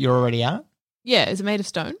corridor that you're already at? Yeah, is it made of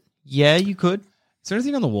stone? Yeah, you could. Is there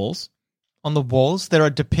anything on the walls? On the walls, there are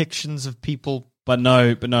depictions of people. But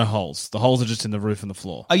no holes. The holes are just in the roof and the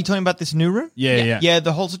floor. Are you talking about this new room? Yeah. Yeah,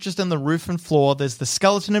 the holes are just in the roof and floor. There's the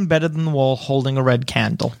skeleton embedded in the wall holding a red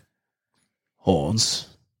candle. Horns,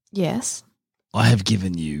 Yes. I have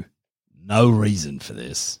given you no reason for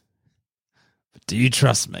this. But do you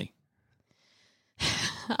trust me?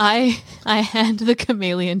 I hand the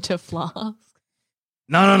chameleon to Flask.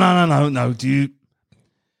 No. Do you...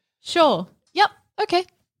 Sure. Yep. Okay.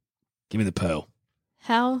 Give me the pearl.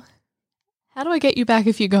 How do I get you back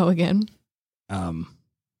if you go again?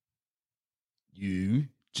 You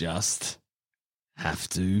just have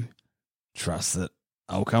to trust that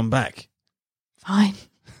I'll come back. Fine.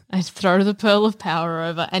 I throw the pearl of power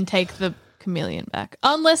over and take the chameleon back.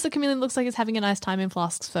 Unless the chameleon looks like it's having a nice time in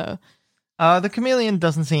Flask's fur. The chameleon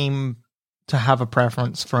doesn't seem to have a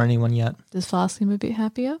preference for anyone yet. Does Flask seem a bit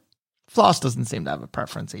happier? Flask doesn't seem to have a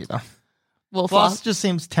preference either. Well, Flask just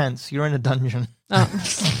seems tense. You're in a dungeon.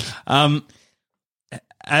 Oh.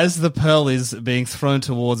 As the pearl is being thrown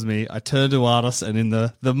towards me, I turn to Artis, and in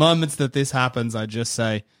the moments that this happens, I just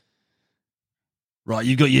say, Right,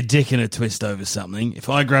 you got your dick in a twist over something. If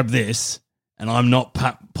I grab this and I'm not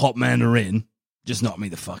Pop Mandarin, just knock me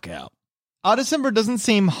the fuck out. Artisimber doesn't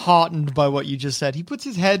seem heartened by what you just said. He puts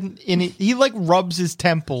his head in it. He like rubs his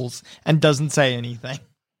temples and doesn't say anything.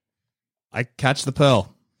 I catch the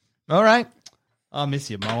pearl. All right. I miss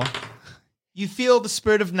you, Moa. You feel the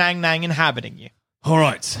spirit of Nang Nang inhabiting you. All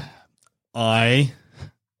right. I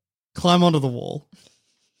climb onto the wall.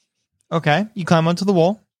 Okay. You climb onto the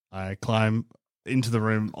wall. I climb into the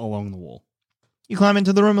room along the wall. You climb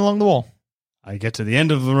into the room along the wall. I get to the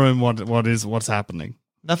end of the room. What's happening?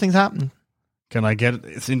 Nothing's happened. Can I get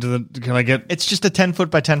It's just a 10-foot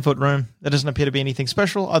by 10-foot room. There doesn't appear to be anything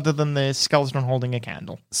special other than the skeleton holding a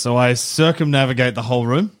candle. So I circumnavigate the whole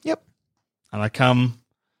room. Yep. And I come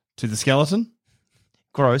to the skeleton.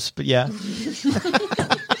 Gross, but yeah.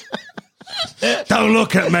 Don't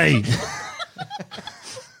look at me.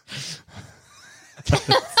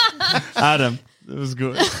 Adam, it was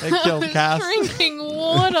good. They killed Cass. Drinking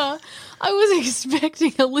water. I was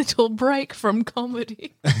expecting a little break from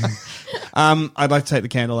comedy. I'd like to take the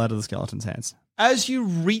candle out of the skeleton's hands. As you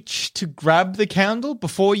reach to grab the candle,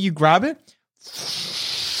 before you grab it,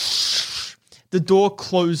 the door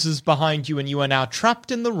closes behind you and you are now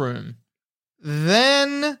trapped in the room.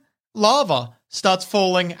 Then lava starts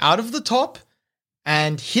falling out of the top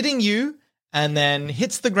and hitting you and then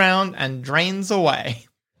hits the ground and drains away.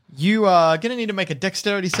 You are going to need to make a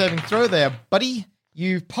dexterity saving throw there, buddy.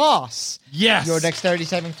 You pass. Yes. Your dexterity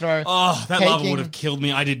saving throw. Oh, that lava would have killed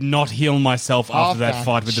me. I did not heal myself after that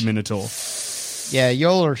fight with the Minotaur. Yeah,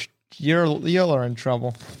 y'all are in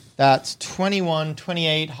trouble. That's 21,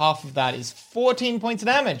 28. Half of that is 14 points of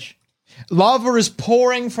damage. Lava is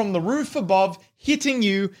pouring from the roof above, hitting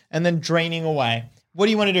you, and then draining away. What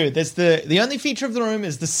do you want to do? There's the only feature of the room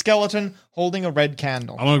is the skeleton holding a red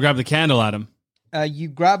candle. I want to grab the candle, Adam. You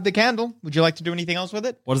grab the candle. Would you like to do anything else with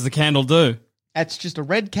it? What does the candle do? It's just a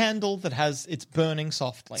red candle that it's burning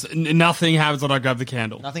softly. So nothing happens when I grab the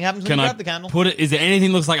candle. Nothing happens when you grab the candle. Is there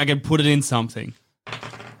anything that looks like I can put it in something?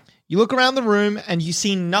 You look around the room and you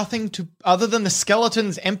see nothing other than the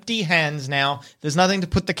skeleton's empty hands now. There's nothing to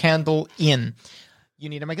put the candle in. You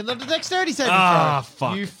need to make another dexterity saving throw.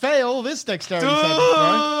 Fuck. You fail this dexterity saving throw.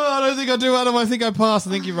 I don't think I do, Adam. I think I passed. I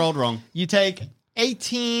think you rolled wrong. You take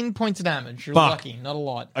 18 points of damage. You're Fuck. lucky, not a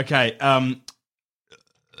lot. Okay,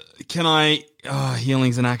 can I...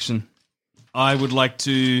 healing's an action. I would like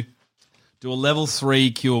to do a level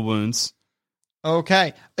 3 cure wounds.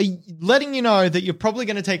 Okay. Letting you know that you're probably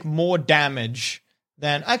going to take more damage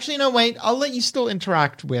than... Actually, no, wait. I'll let you still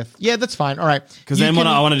interact with... Yeah, that's fine. All right. Because then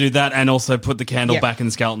I want to do that and also put the candle Yeah. back in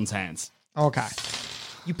the skeleton's hands. Okay.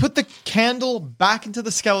 You put the candle back into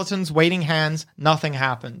the skeleton's waiting hands. Nothing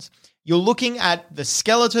happens. You're looking at the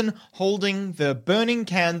skeleton holding the burning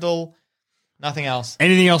candle. Nothing else.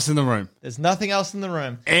 Anything else in the room? There's nothing else in the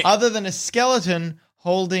room other than a skeleton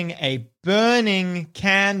holding a burning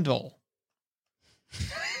candle.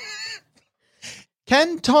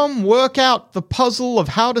 Can Tom work out the puzzle of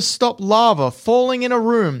how to stop lava falling in a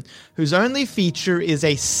room whose only feature is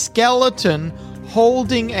a skeleton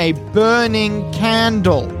holding a burning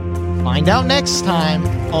candle? Find out next time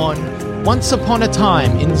on Once Upon a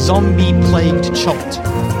Time in Zombie-Plagued Chult.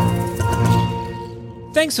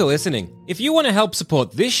 Thanks for listening. If you want to help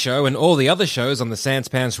support this show and all the other shows on the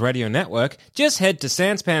Sanspants Radio Network, just head to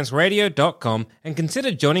sanspantsradio.com and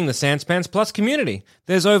consider joining the Sanspants Plus community.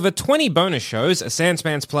 There's over 20 bonus shows, a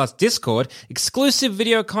Sanspants Plus Discord, exclusive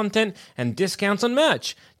video content, and discounts on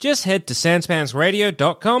merch. Just head to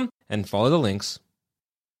sanspantsradio.com and follow the links.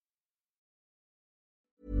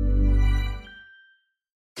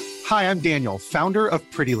 Hi, I'm Daniel, founder of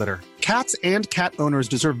Pretty Litter. Cats and cat owners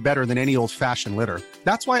deserve better than any old-fashioned litter.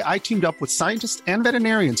 That's why I teamed up with scientists and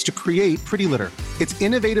veterinarians to create Pretty Litter. Its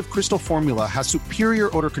innovative crystal formula has superior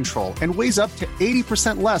odor control and weighs up to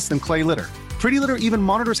 80% less than clay litter. Pretty Litter even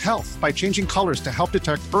monitors health by changing colors to help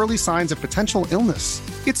detect early signs of potential illness.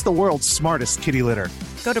 It's the world's smartest kitty litter.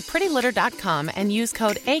 Go to prettylitter.com and use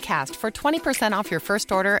code ACAST for 20% off your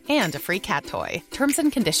first order and a free cat toy. Terms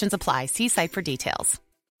and conditions apply. See site for details.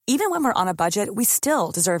 Even when we're on a budget, we still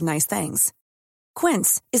deserve nice things.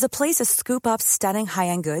 Quince is a place to scoop up stunning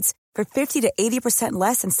high-end goods for 50 to 80%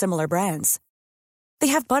 less than similar brands. They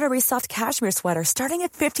have buttery soft cashmere sweaters starting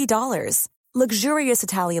at $50, luxurious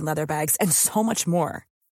Italian leather bags, and so much more.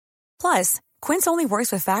 Plus, Quince only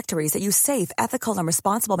works with factories that use safe, ethical, and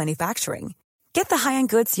responsible manufacturing. Get the high-end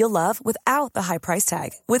goods you'll love without the high price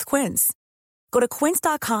tag with Quince. Go to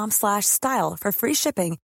quince.com/style for free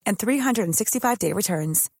shipping and 365-day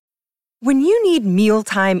returns. When you need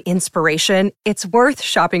mealtime inspiration, it's worth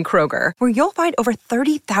shopping Kroger, where you'll find over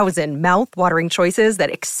 30,000 mouth-watering choices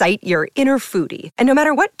that excite your inner foodie. And no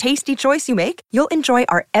matter what tasty choice you make, you'll enjoy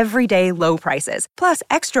our everyday low prices, plus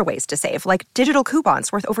extra ways to save, like digital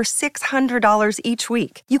coupons worth over $600 each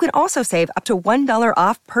week. You can also save up to $1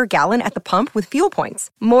 off per gallon at the pump with fuel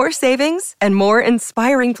points. More savings and more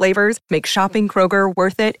inspiring flavors make shopping Kroger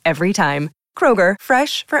worth it every time. Kroger,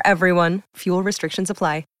 fresh for everyone. Fuel restrictions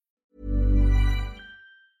apply.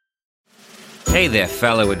 Hey there,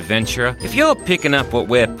 fellow adventurer. If you're picking up what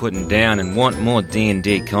we're putting down and want more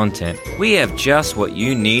D&D content, we have just what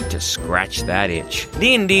you need to scratch that itch.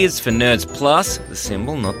 D&D is for Nerds Plus, the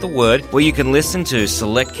symbol, not the word, where you can listen to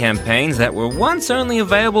select campaigns that were once only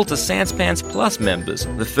available to Sanspants Plus members.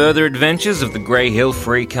 The further adventures of the Grey Hill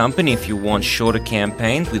Free Company if you want shorter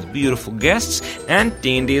campaigns with beautiful guests, and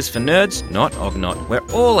D&D is for Nerds, not Ognot, where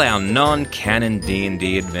all our non-canon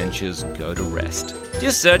D&D adventures go to rest.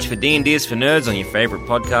 Just search for D&D is for Nerds on your favorite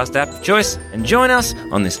podcast app of choice and join us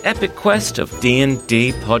on this epic quest of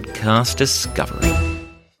D&D podcast discovery.